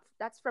came up.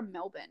 That's from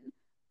Melbourne.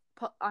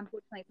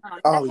 Unfortunately,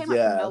 that came up from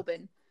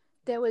Melbourne.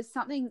 There was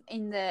something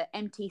in the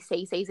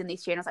MTC season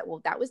this year, and I was like,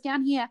 well, that was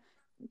down here.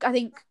 I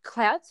think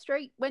Cloud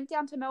Street went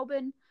down to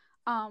Melbourne.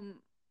 Oh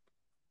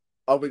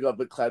my god,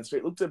 but Cloud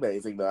Street looked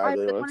amazing though. I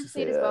really wanted to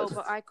see it as well,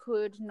 but I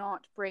could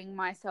not bring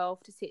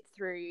myself to sit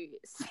through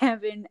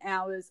 7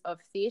 hours of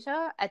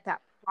theatre at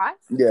that price.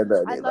 Yeah,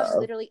 no, I love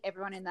literally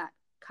everyone in that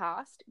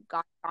cast.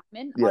 Guy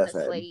Simon,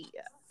 honestly,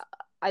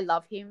 I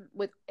love him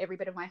with every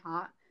bit of my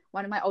heart.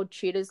 One of my old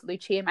tutors,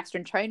 Lucia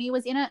Mastrantoni,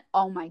 was in it.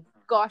 Oh my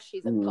gosh,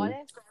 she's a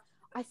goddess.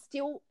 I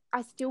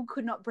still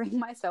could not bring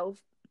myself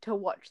to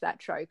watch that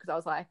show because I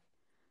was like,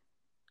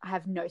 I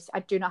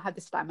do not have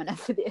the stamina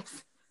for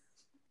this.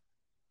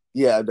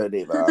 Yeah, I don't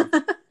either.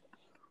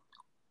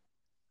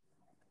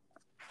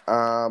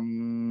 I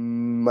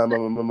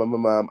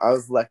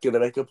was like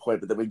gonna make a point,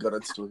 but then we got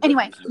into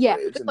anyway. Yeah,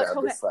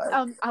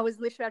 I was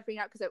literally about to bring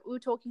it up because we were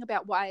talking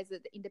about why is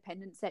it the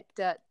independent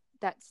sector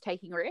that's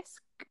taking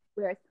risk.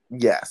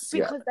 Yes,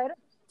 because they don't.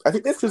 I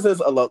think that's because there's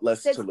a lot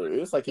less to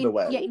lose, like in a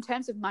way. Yeah, in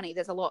terms of money,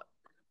 there's a lot.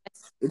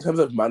 In terms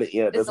of money,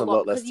 there's a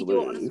lot less to lose. Because you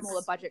do it on a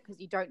smaller budget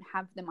because you don't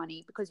have the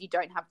money, because you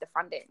don't have the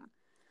funding.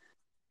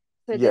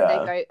 So then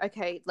they go,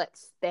 okay,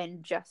 let's then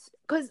just...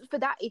 Because for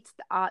that, it's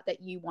the art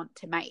that you want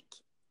to make.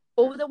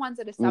 All the ones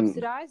that are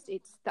subsidised,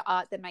 it's the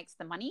art that makes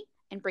the money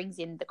and brings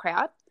in the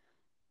crowd.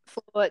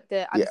 For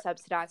the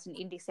unsubsidised and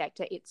indie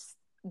sector,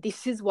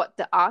 this is what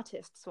the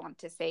artists want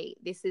to see.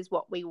 This is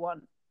what we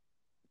want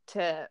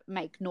to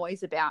make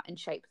noise about and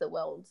shape the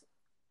world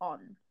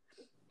on.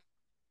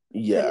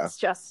 Yeah. But it's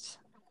just...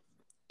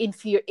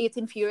 it's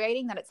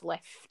infuriating that it's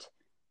left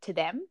to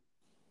them.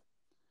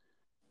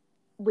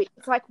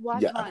 It's like,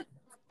 why can't...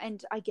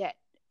 And I get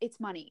it's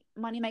money.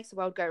 Money makes the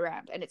world go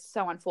round, and it's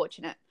so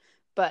unfortunate.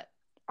 But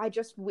I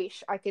just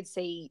wish I could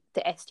see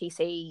the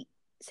STC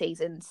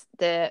seasons,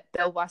 the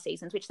Belvoir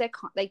seasons, which they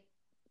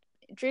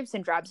dribs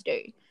and drabs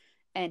do,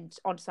 and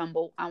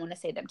ensemble. I want to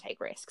see them take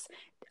risks.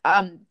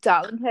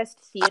 Darlinghurst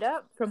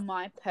Theatre, from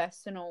my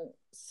personal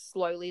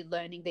slowly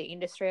learning the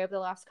industry over the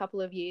last couple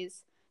of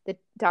years, the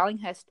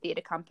Darlinghurst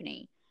Theatre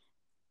Company,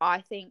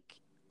 I think,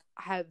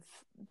 have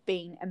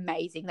been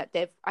amazing.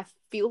 That I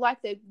feel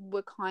like they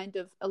were kind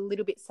of a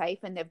little bit safe,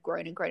 and they've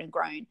grown and grown and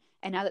grown.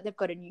 And now that they've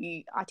got a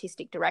new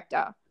artistic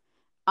director,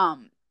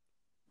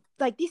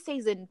 like this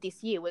season,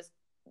 this year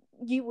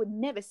you would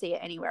never see it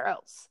anywhere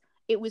else.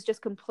 It was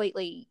just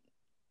completely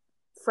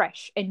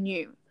fresh and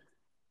new,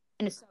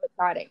 and it's so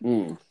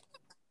exciting.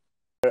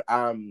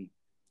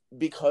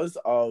 Because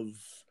of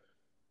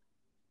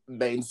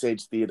main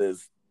stage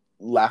theatre's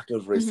lack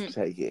of risk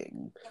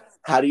taking,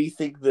 how do you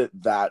think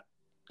that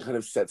kind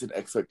of sets an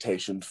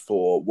expectation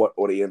for what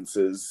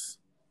audiences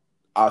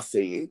are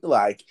seeing?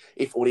 Like,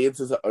 if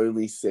audiences are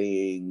only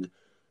seeing,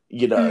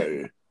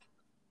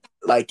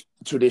 like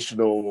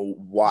traditional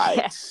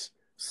white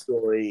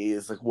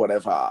stories, like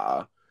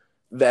whatever,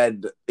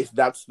 then if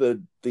that's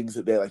the things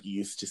that they're like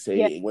used to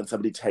seeing, when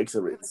somebody takes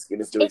a risk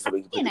and is doing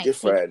something completely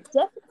different,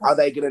 are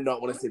they going to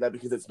not want to see that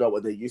because it's not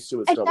what they're used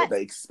to? It's not what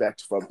they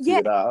expect from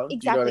theatre. Exactly.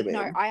 Do you know what I mean?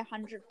 No, I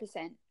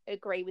 100%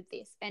 agree with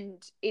this,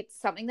 and it's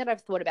something that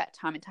I've thought about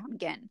time and time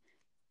again.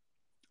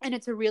 And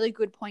it's a really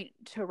good point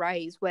to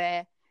raise,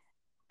 where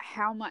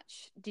how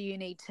much do you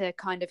need to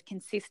kind of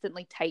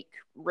consistently take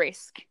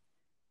risk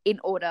in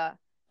order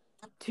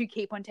to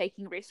keep on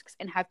taking risks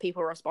and have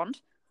people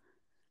respond?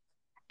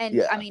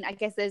 And I mean, I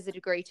guess there's a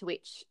degree to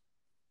which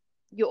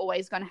you're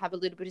always going to have a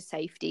little bit of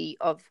safety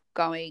of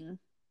going,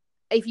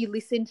 if you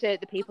listen to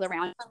the people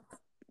around,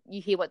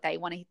 you hear what they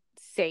want to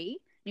see,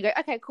 you go,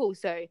 okay, cool.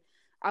 So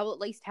I will at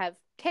least have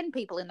 10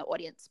 people in the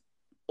audience.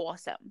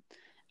 Awesome.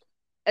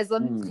 As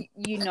long as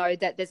you know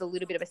that there's a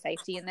little bit of a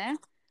safety in there,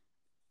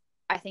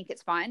 I think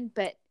it's fine.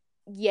 But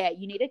yeah,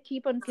 you need to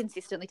keep on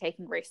consistently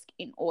taking risk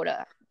in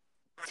order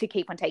to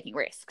keep on taking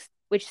risks,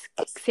 which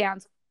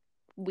sounds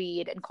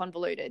weird and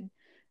convoluted.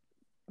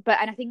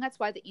 And I think that's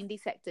why the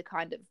indie sector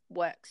kind of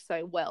works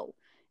so well,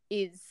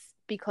 is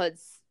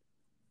because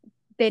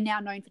they're now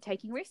known for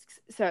taking risks.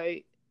 So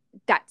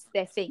that's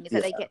their thing, is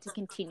that they get to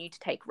continue to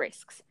take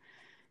risks.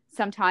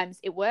 Sometimes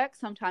it works,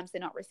 sometimes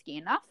they're not risky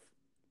enough.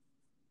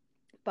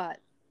 But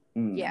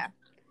yeah.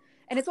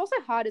 And it's also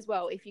hard as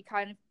well if you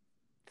kind of,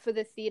 for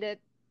the theatre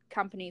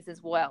companies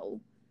as well,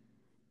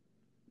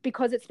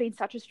 because it's been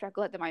such a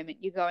struggle at the moment,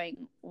 you're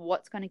going,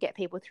 what's going to get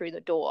people through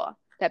the door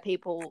that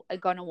people are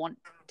going to want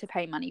to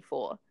pay money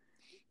for?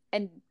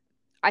 And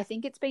I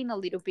think it's been a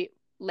little bit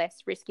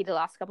less risky the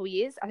last couple of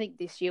years. I think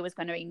this year was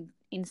going to be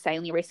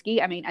insanely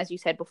risky. I mean, as you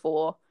said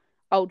before,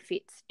 Old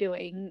Fitz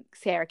doing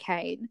Sarah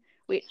Kane,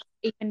 which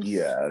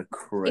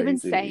crazy. Even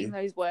saying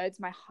those words,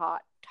 my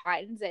heart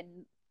tightens,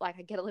 and like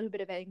I get a little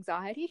bit of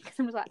anxiety, because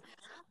I'm just like,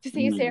 to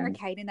see a Sarah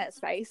Kane in that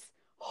space.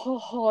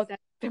 Oh,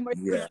 that's the most.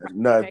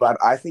 No, but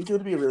I think it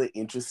would be a really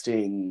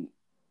interesting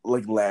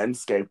like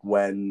landscape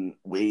when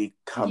we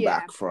come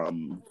back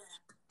from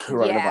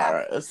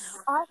coronavirus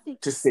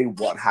to see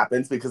what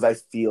happens, because I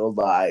feel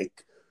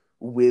like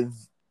with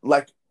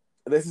like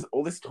there's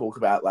all this talk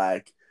about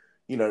like,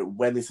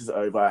 when this is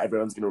over,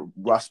 everyone's going to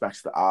rush back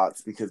to the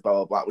arts because blah,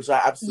 blah, blah, which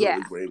I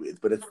absolutely agree with.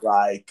 But it's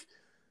like,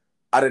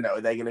 I don't know,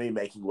 are they going to be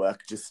making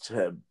work just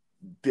to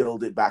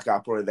build it back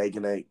up, or are they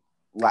going to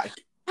like,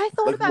 I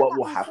thought like about what that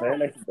will myself.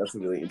 happen? I think that's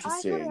really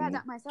interesting. I thought about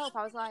that myself.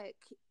 I was like,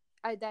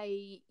 are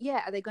they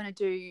going to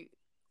do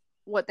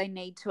what they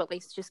need to at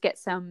least just get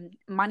some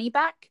money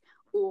back?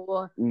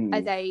 Or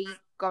are they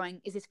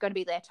is this going to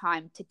be their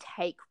time to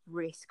take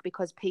risk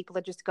because people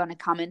are just going to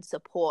come and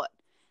support?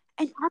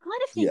 And I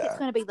kind of think it's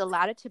going to be the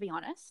latter, to be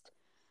honest.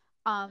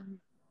 I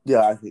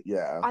think,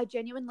 I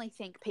genuinely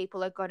think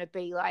people are going to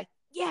be like,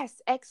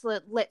 yes,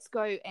 excellent, let's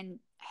go and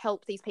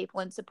help these people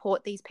and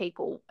support these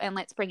people, and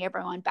let's bring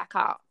everyone back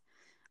up.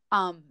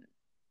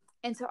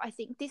 And so I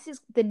think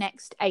the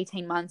next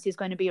 18 months is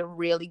going to be a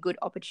really good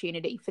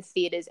opportunity for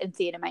theatres and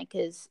theatre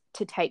makers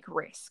to take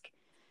risk.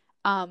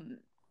 I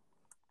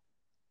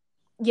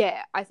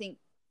think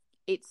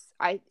it's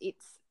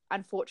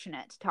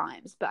unfortunate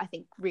times, but I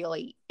think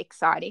really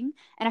exciting.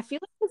 And I feel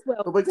like as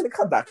well, but we're going to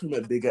come back from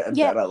it bigger and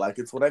better. Like,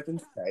 it's what I've been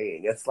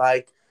saying. It's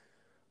like,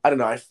 I don't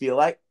know, I feel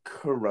like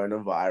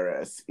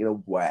coronavirus in a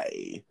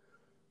way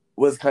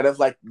was kind of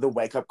like the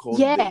wake-up call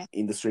the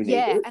industry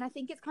needed. And I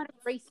think it's kind of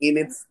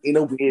in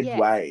a weird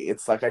way.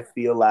 It's like, I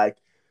feel like,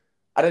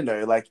 I don't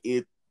know, like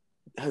it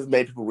has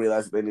made people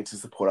realize that they need to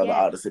support other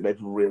artists. It made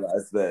people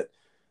realize that,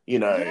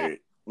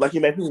 like,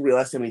 it made people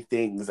realize so many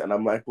things, and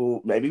I'm like,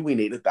 well, maybe we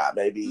needed that.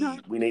 Maybe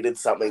we needed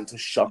something to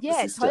shock the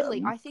system.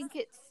 Totally. I think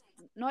it's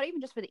not even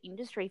just for the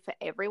industry, for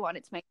everyone.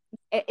 It's making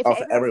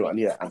for everyone,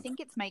 I think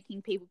it's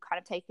making people kind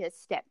of take a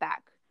step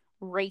back,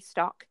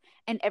 restock,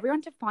 and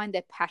everyone to find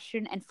their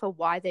passion and for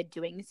why they're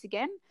doing this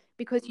again.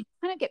 Because you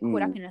kind of get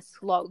caught up in a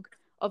slog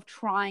of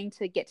trying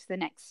to get to the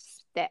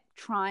next step,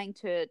 trying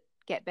to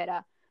get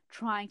better,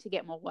 trying to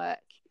get more work.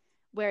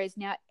 Whereas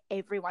now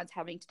everyone's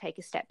having to take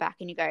a step back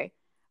and you go,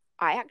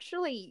 I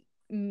actually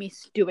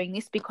miss doing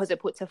this because it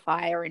puts a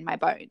fire in my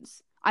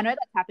bones. I know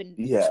that's happened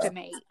for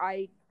me.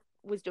 I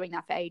was doing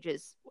that for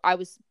ages. I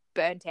was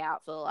burnt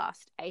out for the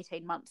last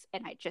 18 months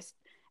and I just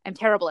am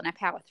terrible and I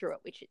power through it,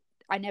 which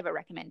I never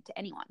recommend to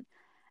anyone.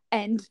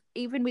 And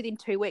even within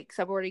 2 weeks,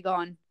 I've already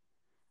gone,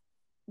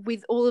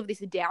 with all of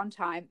this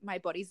downtime, my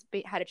body's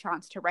had a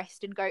chance to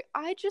rest and go,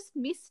 I just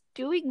miss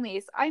doing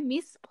this. I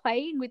miss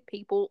playing with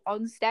people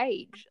on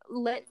stage.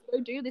 Let's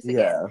go do this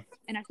again.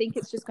 And I think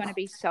it's just going to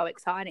be so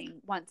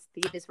exciting once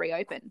theatres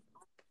reopen.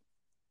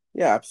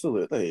 Yeah,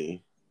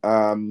 absolutely.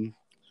 I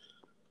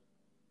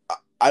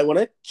want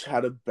to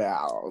chat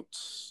about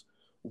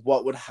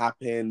what would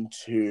happen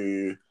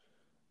to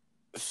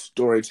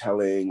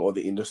storytelling or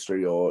the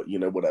industry or, you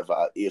know,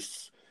 whatever,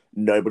 if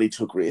nobody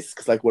took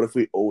risks. Like, what if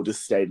we all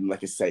just stayed in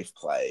like a safe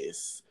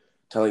place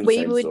telling the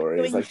same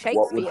stories? Like,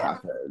 what would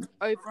happen?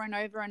 Over and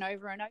over and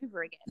over and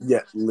over again.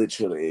 Yeah,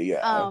 literally,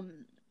 yeah.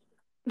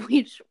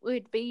 Which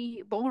would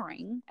be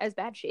boring as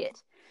bad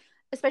shit.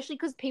 Especially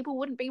because people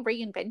wouldn't be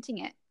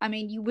reinventing it. I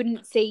mean, you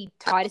wouldn't see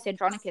Titus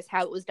Andronicus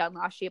how it was done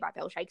last year by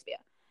Bell Shakespeare.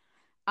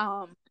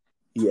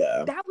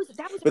 Yeah. That was.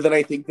 But then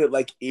I think that,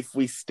 like, if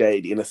we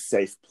stayed in a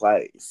safe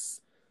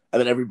place and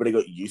then everybody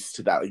got used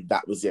to that, like,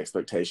 that was the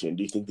expectation,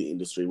 do you think the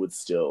industry would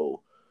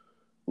still,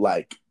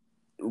 like,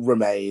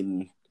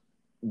 remain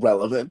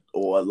relevant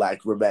or,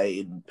 like,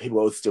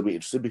 people would still be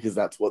interested because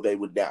that's what they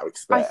would now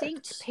expect?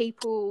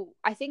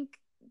 I think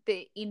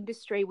the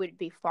industry would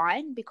be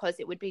fine because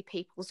it would be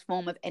people's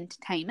form of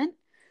entertainment,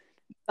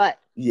 but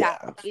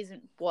that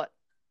isn't what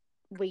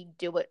we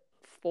do it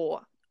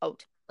for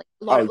ultimately.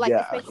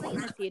 Especially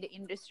in the theatre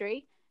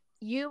industry,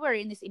 you are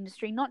in this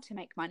industry not to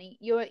make money.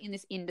 You are in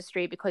this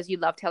industry because you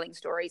love telling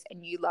stories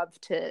and you love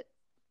to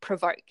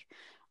provoke.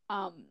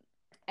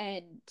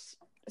 And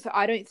so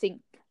I don't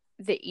think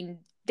the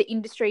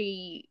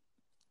industry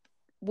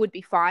would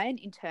be fine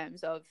in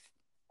terms of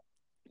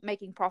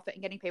making profit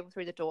and getting people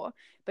through the door,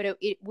 but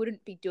it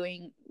wouldn't be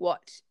doing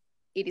what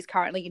it is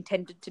currently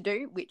intended to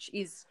do, which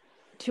is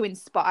to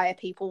inspire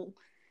people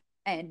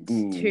and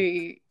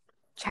to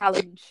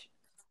challenge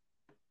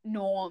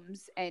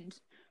norms and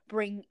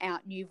bring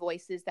out new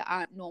voices that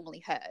aren't normally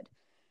heard,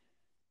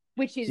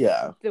 which is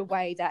the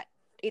way that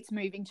it's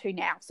moving to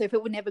now. So if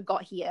it would never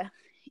got here,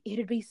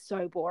 it'd be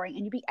so boring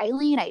and you'd be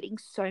alienating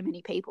so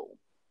many people.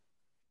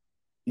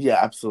 Yeah,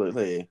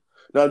 absolutely.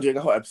 No, I'm doing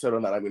a whole episode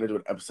on that. I'm going to do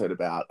an episode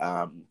about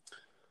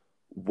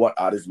what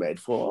art is made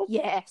for.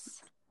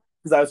 Yes.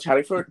 Because I was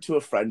chatting to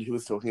a friend who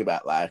was talking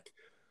about, like,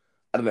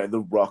 I don't know,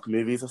 the Rock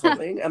movies or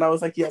something. And I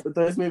was like, yeah, but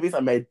those movies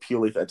are made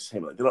purely for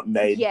entertainment. They're not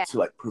made to,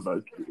 like,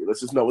 provoke you.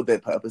 That's just not what their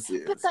purpose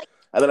is.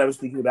 And then I was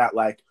thinking about,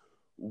 like,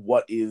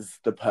 what is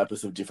the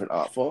purpose of different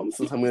art forms?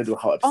 So I'm going to do a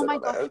whole episode on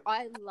that. Oh my gosh,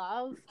 I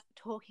love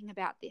talking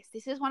about this.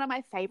 This is one of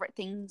my favorite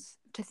things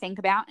to think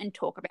about and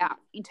talk about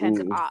in terms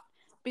of art.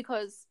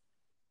 Because,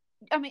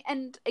 I mean,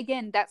 and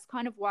again, that's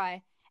kind of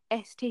why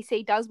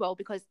STC does well,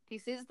 because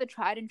this is the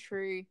tried and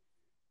true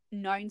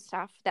known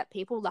stuff that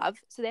people love,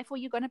 so therefore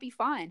you're going to be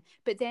fine.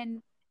 But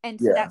then,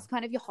 so that's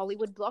kind of your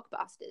Hollywood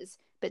blockbusters.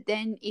 But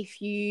then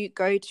if you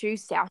go to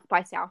South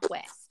by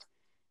Southwest,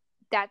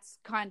 that's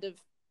kind of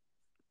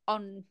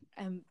on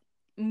a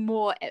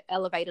more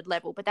elevated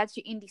level, but that's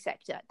your indie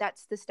sector.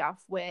 That's the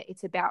stuff where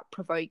it's about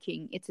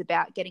provoking, it's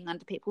about getting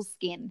under people's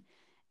skin,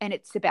 and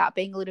it's about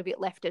being a little bit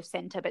left of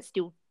center but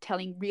still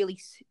telling really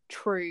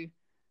true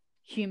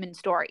human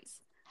stories.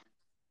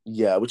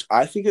 Yeah, which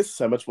I think is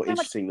so much more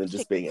interesting than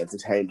just being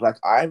entertained. Like,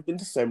 I've been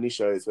to so many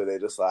shows where they're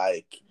just,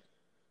 like,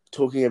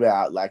 talking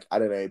about, like, I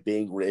don't know,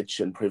 being rich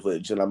and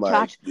privileged, and I'm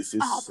like, this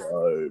is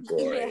so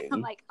boring. Yeah,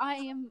 I'm like, I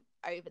am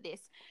over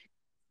this.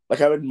 Like,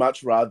 I would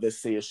much rather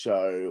see a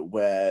show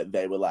where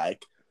they were,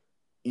 like,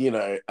 you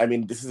know, I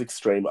mean, this is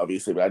extreme,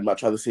 obviously, but I'd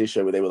much rather see a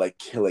show where they were, like,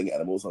 killing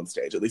animals on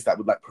stage. At least that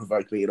would, like,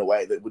 provoke me in a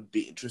way that would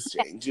be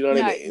interesting. Do you know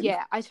what I mean?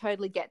 Yeah, I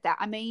totally get that.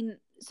 I mean,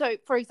 so,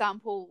 for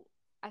example,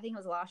 I think it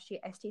was last year,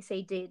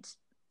 STC did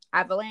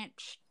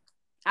Avalanche.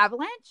 I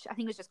think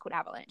it was just called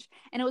Avalanche.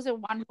 And it was a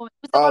one woman.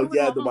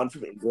 The one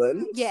from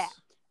England? Yeah.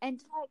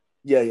 And, like...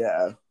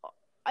 Yeah.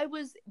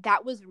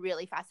 That was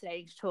really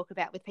fascinating to talk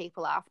about with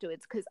people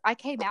afterwards, because I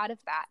came out of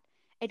that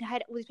and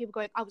had all these people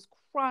going, I was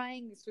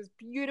crying, this was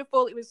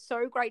beautiful, it was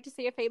so great to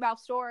see a female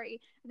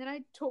story. And then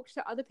I talked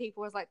to other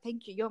people, I was like,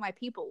 thank you, you're my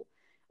people.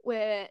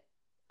 Where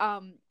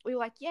we were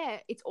like, yeah,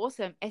 it's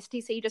awesome.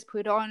 STC just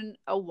put on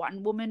a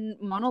one-woman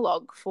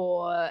monologue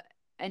for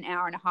an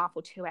hour and a half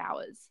or 2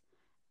 hours.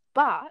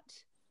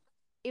 But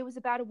it was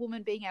about a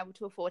woman being able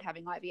to afford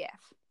having IVF.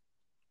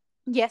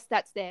 Yes,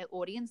 that's their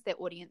audience. Their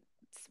audience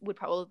would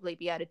probably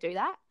be able to do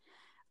that.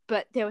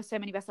 But there were so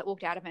many of us that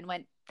walked out of it and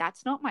went,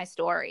 that's not my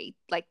story.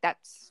 Like,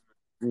 that's...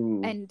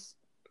 And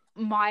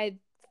my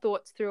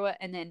thoughts through it,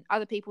 and then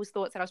other people's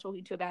thoughts that I was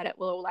talking to about it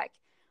were all like,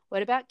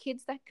 what about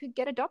kids that could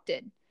get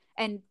adopted?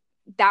 And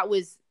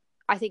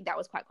I think that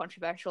was quite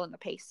controversial in the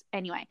piece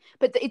anyway.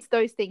 But it's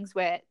those things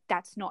where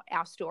that's not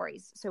our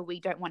stories, so we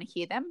don't want to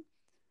hear them.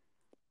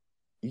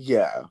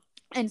 Yeah.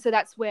 And so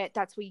that's where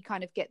you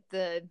kind of get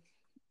the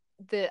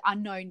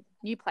unknown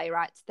new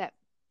playwrights that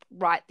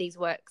write these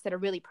works that are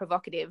really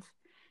provocative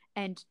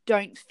and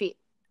don't fit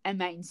a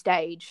main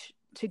stage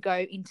to go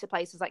into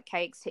places like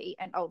KXT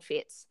and Old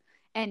Fits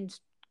and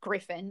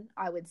Griffin,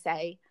 I would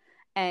say,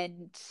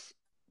 and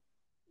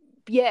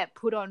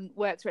put on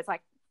works where it's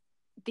like,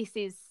 this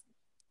is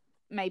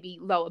maybe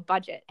lower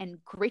budget and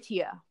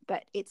grittier,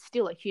 but it's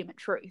still a human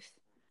truth.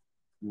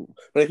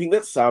 But I think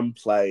that some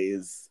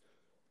plays,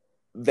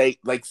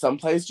 some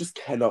plays just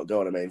cannot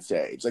go on a main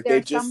stage. Like, they're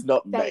just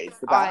not made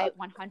for that. I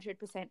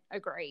 100%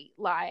 agree.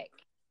 Like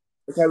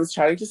I was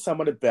chatting to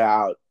someone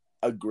about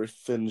a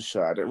Griffin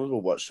show. I don't remember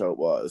what show it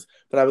was,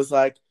 but I was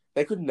like,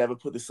 they could never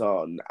put this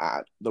on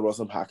at the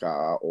Roslyn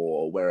Packer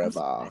or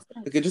wherever.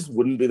 Like, it just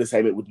wouldn't be the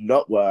same. It would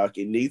not work.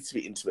 It needs to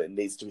be intimate. It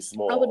needs to be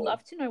small. I would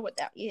love to know what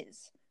that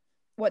is.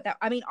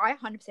 I mean, I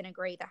 100%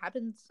 agree. That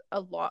happens a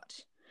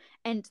lot.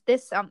 And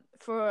there's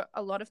for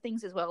a lot of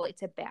things as well,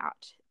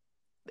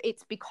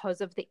 it's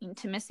because of the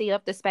intimacy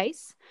of the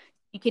space.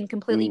 You can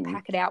completely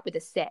pack it out with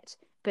a set,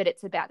 but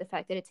it's about the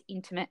fact that it's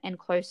intimate and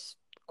close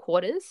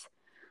quarters.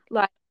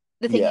 Like,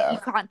 the thing is, you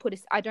can't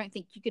I don't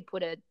think you could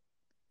put a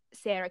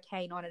Sarah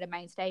Kane on at a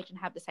main stage and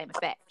have the same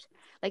effect.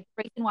 Like,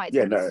 the reason why it's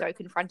going to be so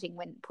confronting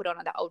when put on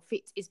at the Old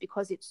Fits is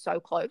because it's so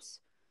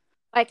close.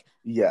 Like,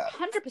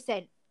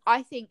 100%,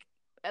 I think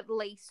at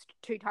least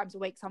 2 times a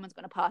week someone's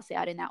going to pass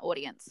out in that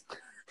audience.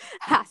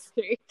 Has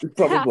to.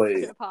 Probably.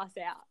 Has to pass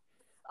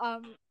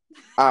out.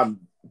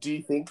 Do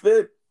you think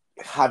that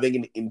having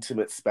an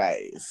intimate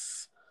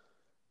space,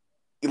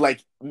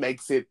 like,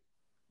 makes it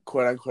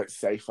quote unquote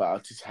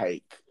safer to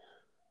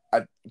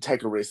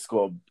take a risk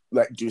or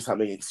like do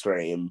something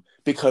extreme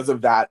because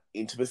of that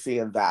intimacy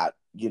and that,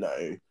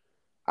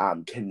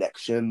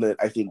 connection that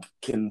I think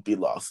can be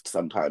lost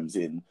sometimes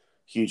in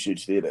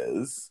huge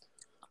theaters?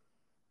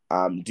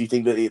 Do you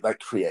think that it like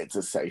creates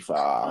a safer?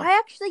 I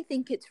actually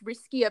think it's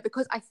riskier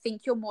because I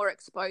think you're more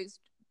exposed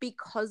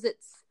because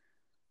it's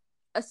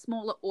a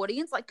smaller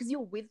audience, like, because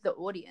you're with the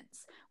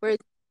audience, whereas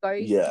go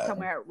to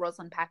somewhere at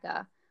Roslyn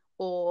Packer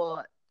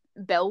or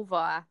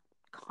Belvoir,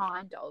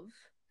 kind of,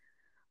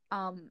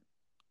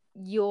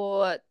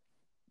 you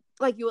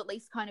at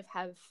least kind of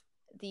have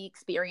the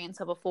experience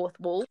of a fourth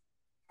wall.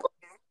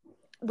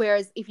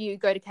 Whereas if you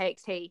go to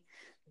KXT,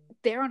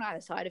 they're on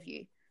either side of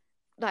you.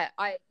 Like,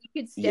 you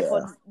could step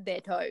on their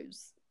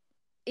toes.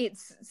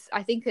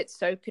 I think it's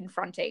so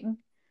confronting.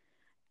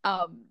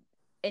 And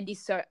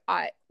is so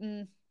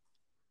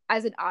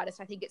as an artist,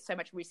 I think it's so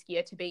much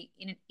riskier to be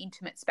in an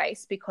intimate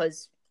space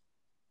because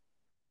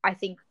I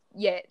think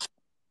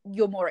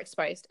you're more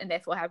exposed and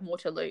therefore have more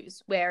to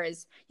lose.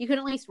 Whereas you can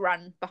at least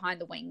run behind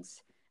the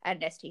wings at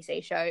an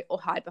STC show or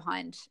hide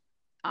behind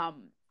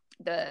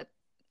the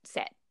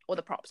set or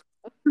the props.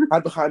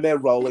 Hide behind their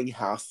rolling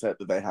house set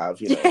that they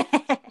have,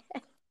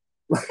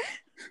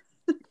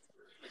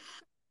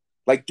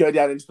 Like, go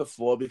down into the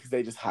floor because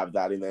they just have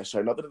that in their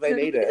show. Not that they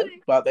need it,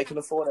 but they can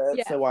afford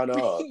it, so why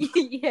not?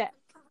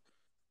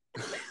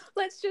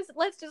 Let's just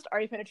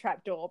open a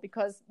trap door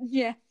because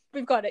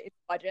we've got it in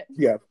the budget.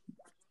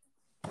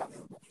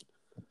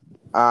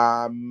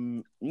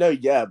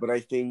 But I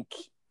think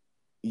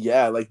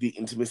like the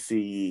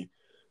intimacy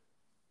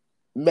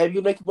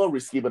maybe make it more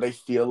risky, but I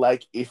feel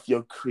like if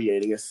you're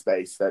creating a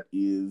space that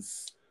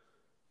is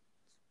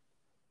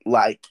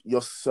like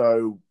you're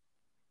so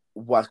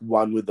like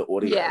one with the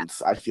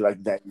audience, I feel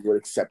like that you would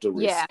accept a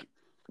risk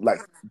like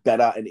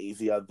better and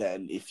easier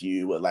than if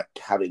you were like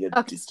having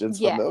a distance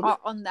from them.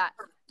 On that,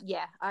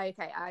 I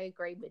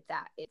agree with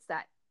that. It's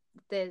that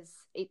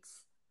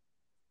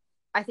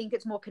I think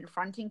it's more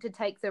confronting to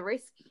take the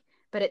risk,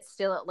 but it's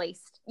still, at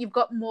least you've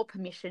got more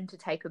permission to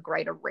take a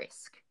greater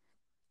risk,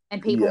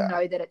 and people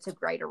know that it's a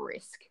greater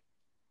risk.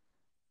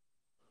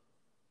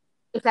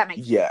 If that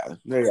makes sense.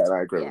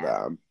 I agree with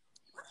that.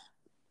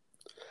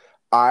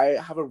 I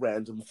have a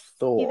random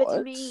thought. Give it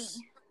to me.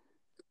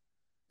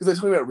 Because I'm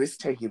talking about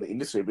risk-taking in the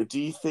industry, but do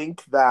you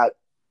think that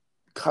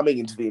coming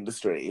into the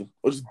industry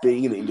or just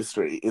being in the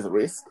industry is a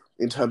risk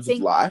in terms of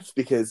life?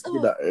 Because,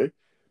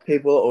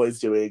 people are always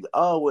doing,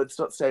 well, it's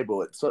not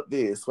stable, it's not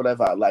this,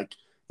 whatever. Like,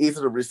 is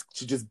it a risk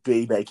to just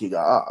be making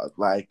art?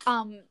 Like,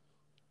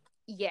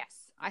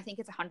 yes, I think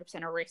it's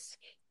 100% a risk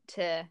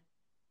to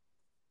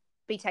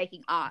be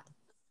taking art.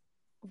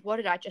 What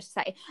did I just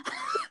say?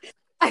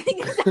 I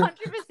think it's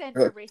 100%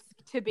 a risk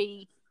to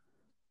be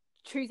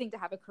choosing to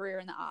have a career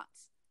in the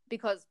arts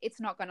because it's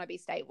not going to be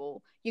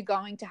stable. You're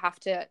going to have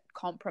to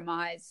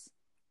compromise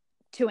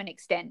to an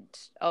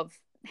extent of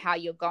how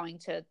you're going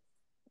to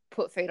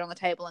put food on the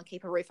table and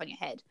keep a roof on your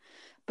head.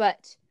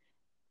 But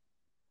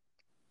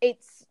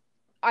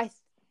I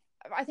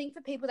think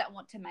for people that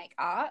want to make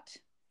art,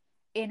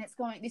 and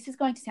this is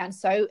going to sound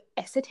so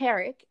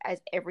esoteric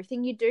as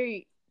everything you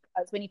do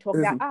as when you talk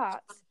about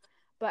arts,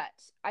 but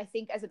I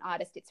think as an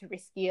artist, it's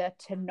riskier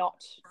to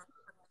not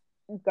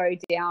go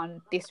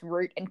down this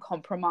route and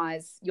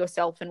compromise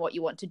yourself and what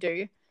you want to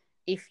do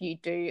if you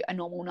do a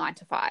normal 9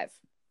 to 5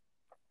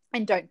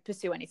 and don't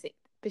pursue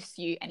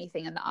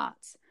anything in the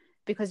arts.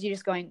 because you're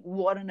just going,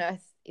 what on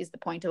earth is the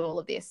point of all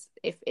of this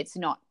if it's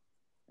not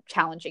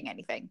challenging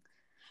anything?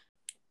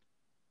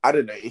 I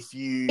don't know, if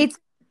you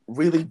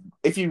really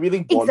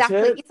want exactly.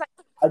 it, It's like,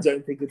 I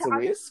don't think it's a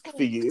risk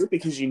for you,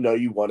 because you know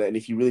you want it, and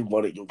if you really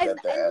want it, you'll get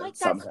there like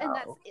somehow. And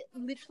that's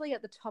literally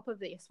at the top of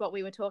this, what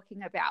we were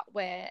talking about,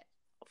 where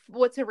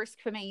what's a risk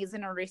for me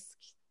isn't a risk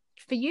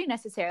for you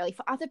necessarily.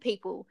 For other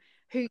people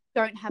who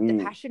don't have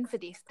the passion for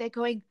this, they're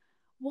going,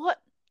 what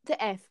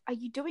the F are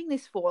you doing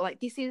this for? Like,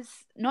 this is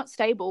not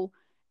stable.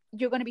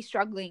 You're going to be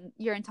struggling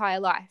your entire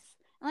life.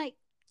 And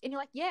you're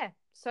like, yeah,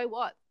 so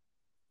what?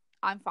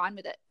 I'm fine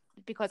with it,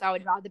 because I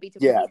would rather be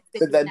doing this.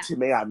 But then to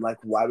me, I'm like,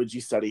 why would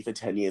you study for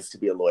 10 years to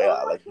be a lawyer?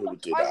 Who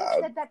would do that? I have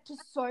said that to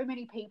so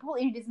many people,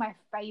 and it is my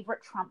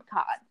favorite trump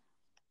card.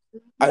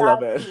 I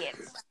love it.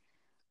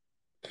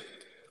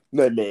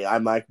 No, me,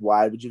 I'm like,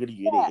 why would you go to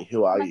uni?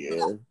 Who are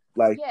you?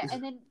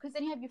 And then, because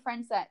then you have your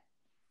friends that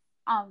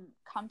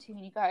come to you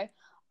and you go,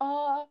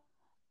 oh,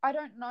 I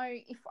don't know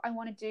if I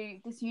want to do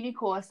this uni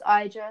course.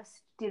 I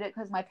just did it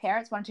because my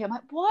parents wanted to. I'm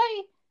like,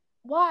 why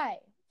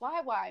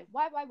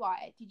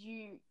did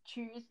you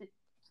choose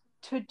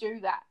to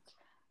do that?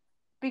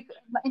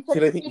 Because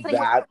I think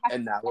that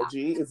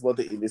analogy is what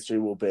the industry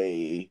will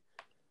be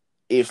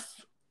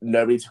if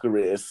nobody took a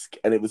risk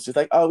and it was just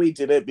like, oh, we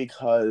did it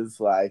because,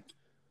 like,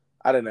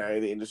 I don't know,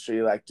 the industry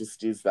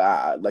just is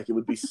that. Like, it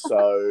would be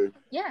so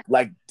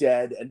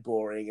dead and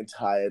boring and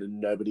tired,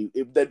 and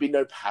there'd be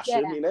no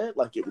passion in it.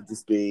 Like, it would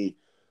just be,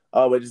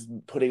 oh, we're just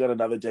putting on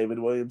another David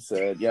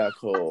Williamson. Yeah,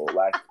 cool.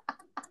 Like,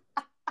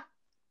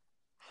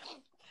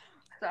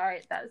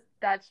 sorry,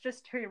 that's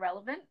just too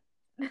relevant.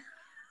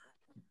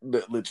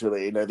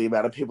 Literally, the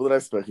amount of people that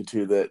I've spoken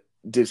to that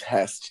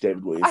detest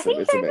David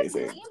Williamson, it's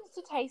amazing. David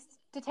Williams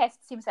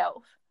detests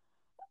himself.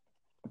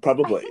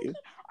 Probably.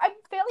 I'm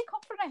fairly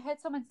confident I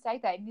heard someone say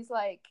that, and he's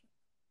like,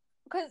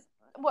 because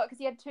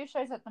he had 2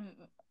 shows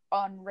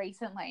on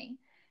recently,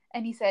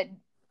 and he said,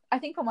 I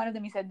think for one of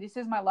them he said, this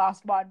is my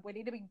last one, we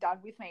need to be done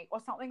with me, or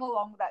something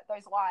along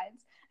those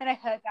lines. And I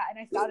heard that, and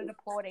I started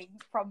applauding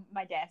from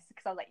my desk,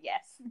 because I was like,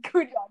 yes,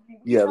 good on you.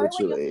 Yeah,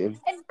 literally.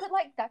 But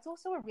that's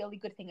also a really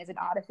good thing as an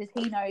artist, is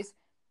he knows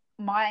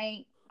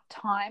my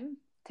time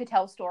to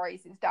tell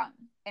stories is done,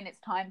 and it's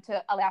time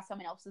to allow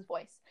someone else's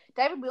voice.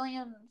 David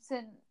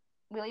Williamson,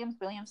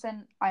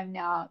 I'm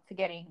now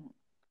forgetting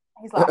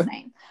his last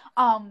name.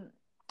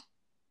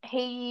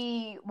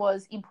 He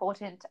was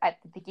important at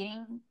the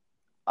beginning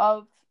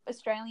of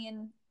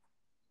Australian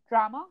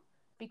drama,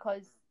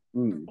 because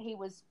he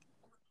was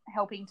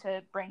helping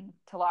to bring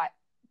to light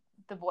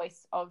the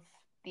voice of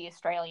the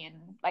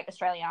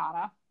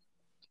Australiana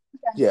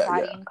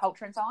society and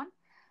culture and so on.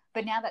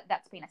 But now that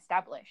that's been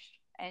established,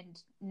 and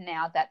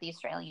now that the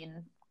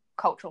Australian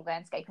cultural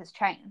landscape has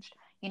changed,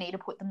 you need to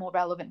put the more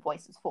relevant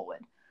voices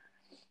forward.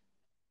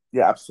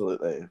 Yeah,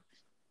 absolutely.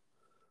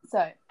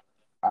 So,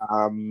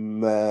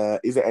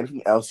 is there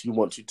anything else you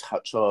want to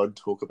touch on,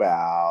 talk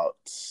about?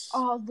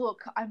 Oh,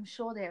 look, I'm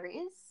sure there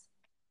is.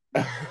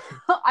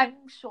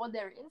 I'm sure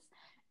there is.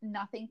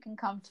 Nothing can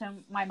come to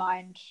my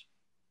mind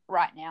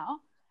right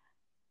now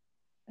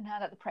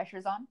that the pressure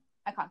is on.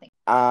 I can't think.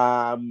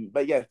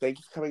 But yeah, thank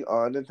you for coming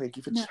on, and thank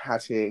you for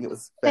chatting. It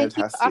was fantastic. Thank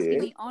you for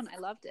asking me on. I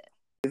loved it.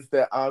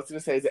 I was going to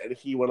say, is there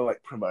anything you want to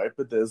promote,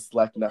 but there's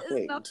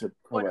nothing to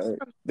promote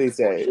these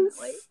days.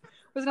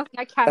 There's nothing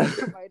I can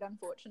promote,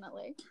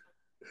 unfortunately.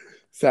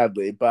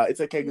 Sadly, but it's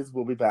okay, because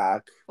we'll be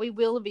back. We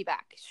will be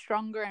back,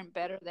 stronger and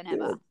better than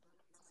ever.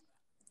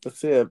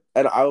 That's it.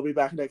 And I will be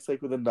back next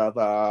week with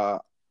another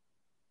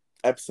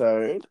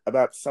episode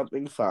about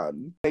something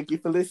fun. Thank you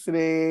for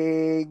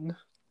listening.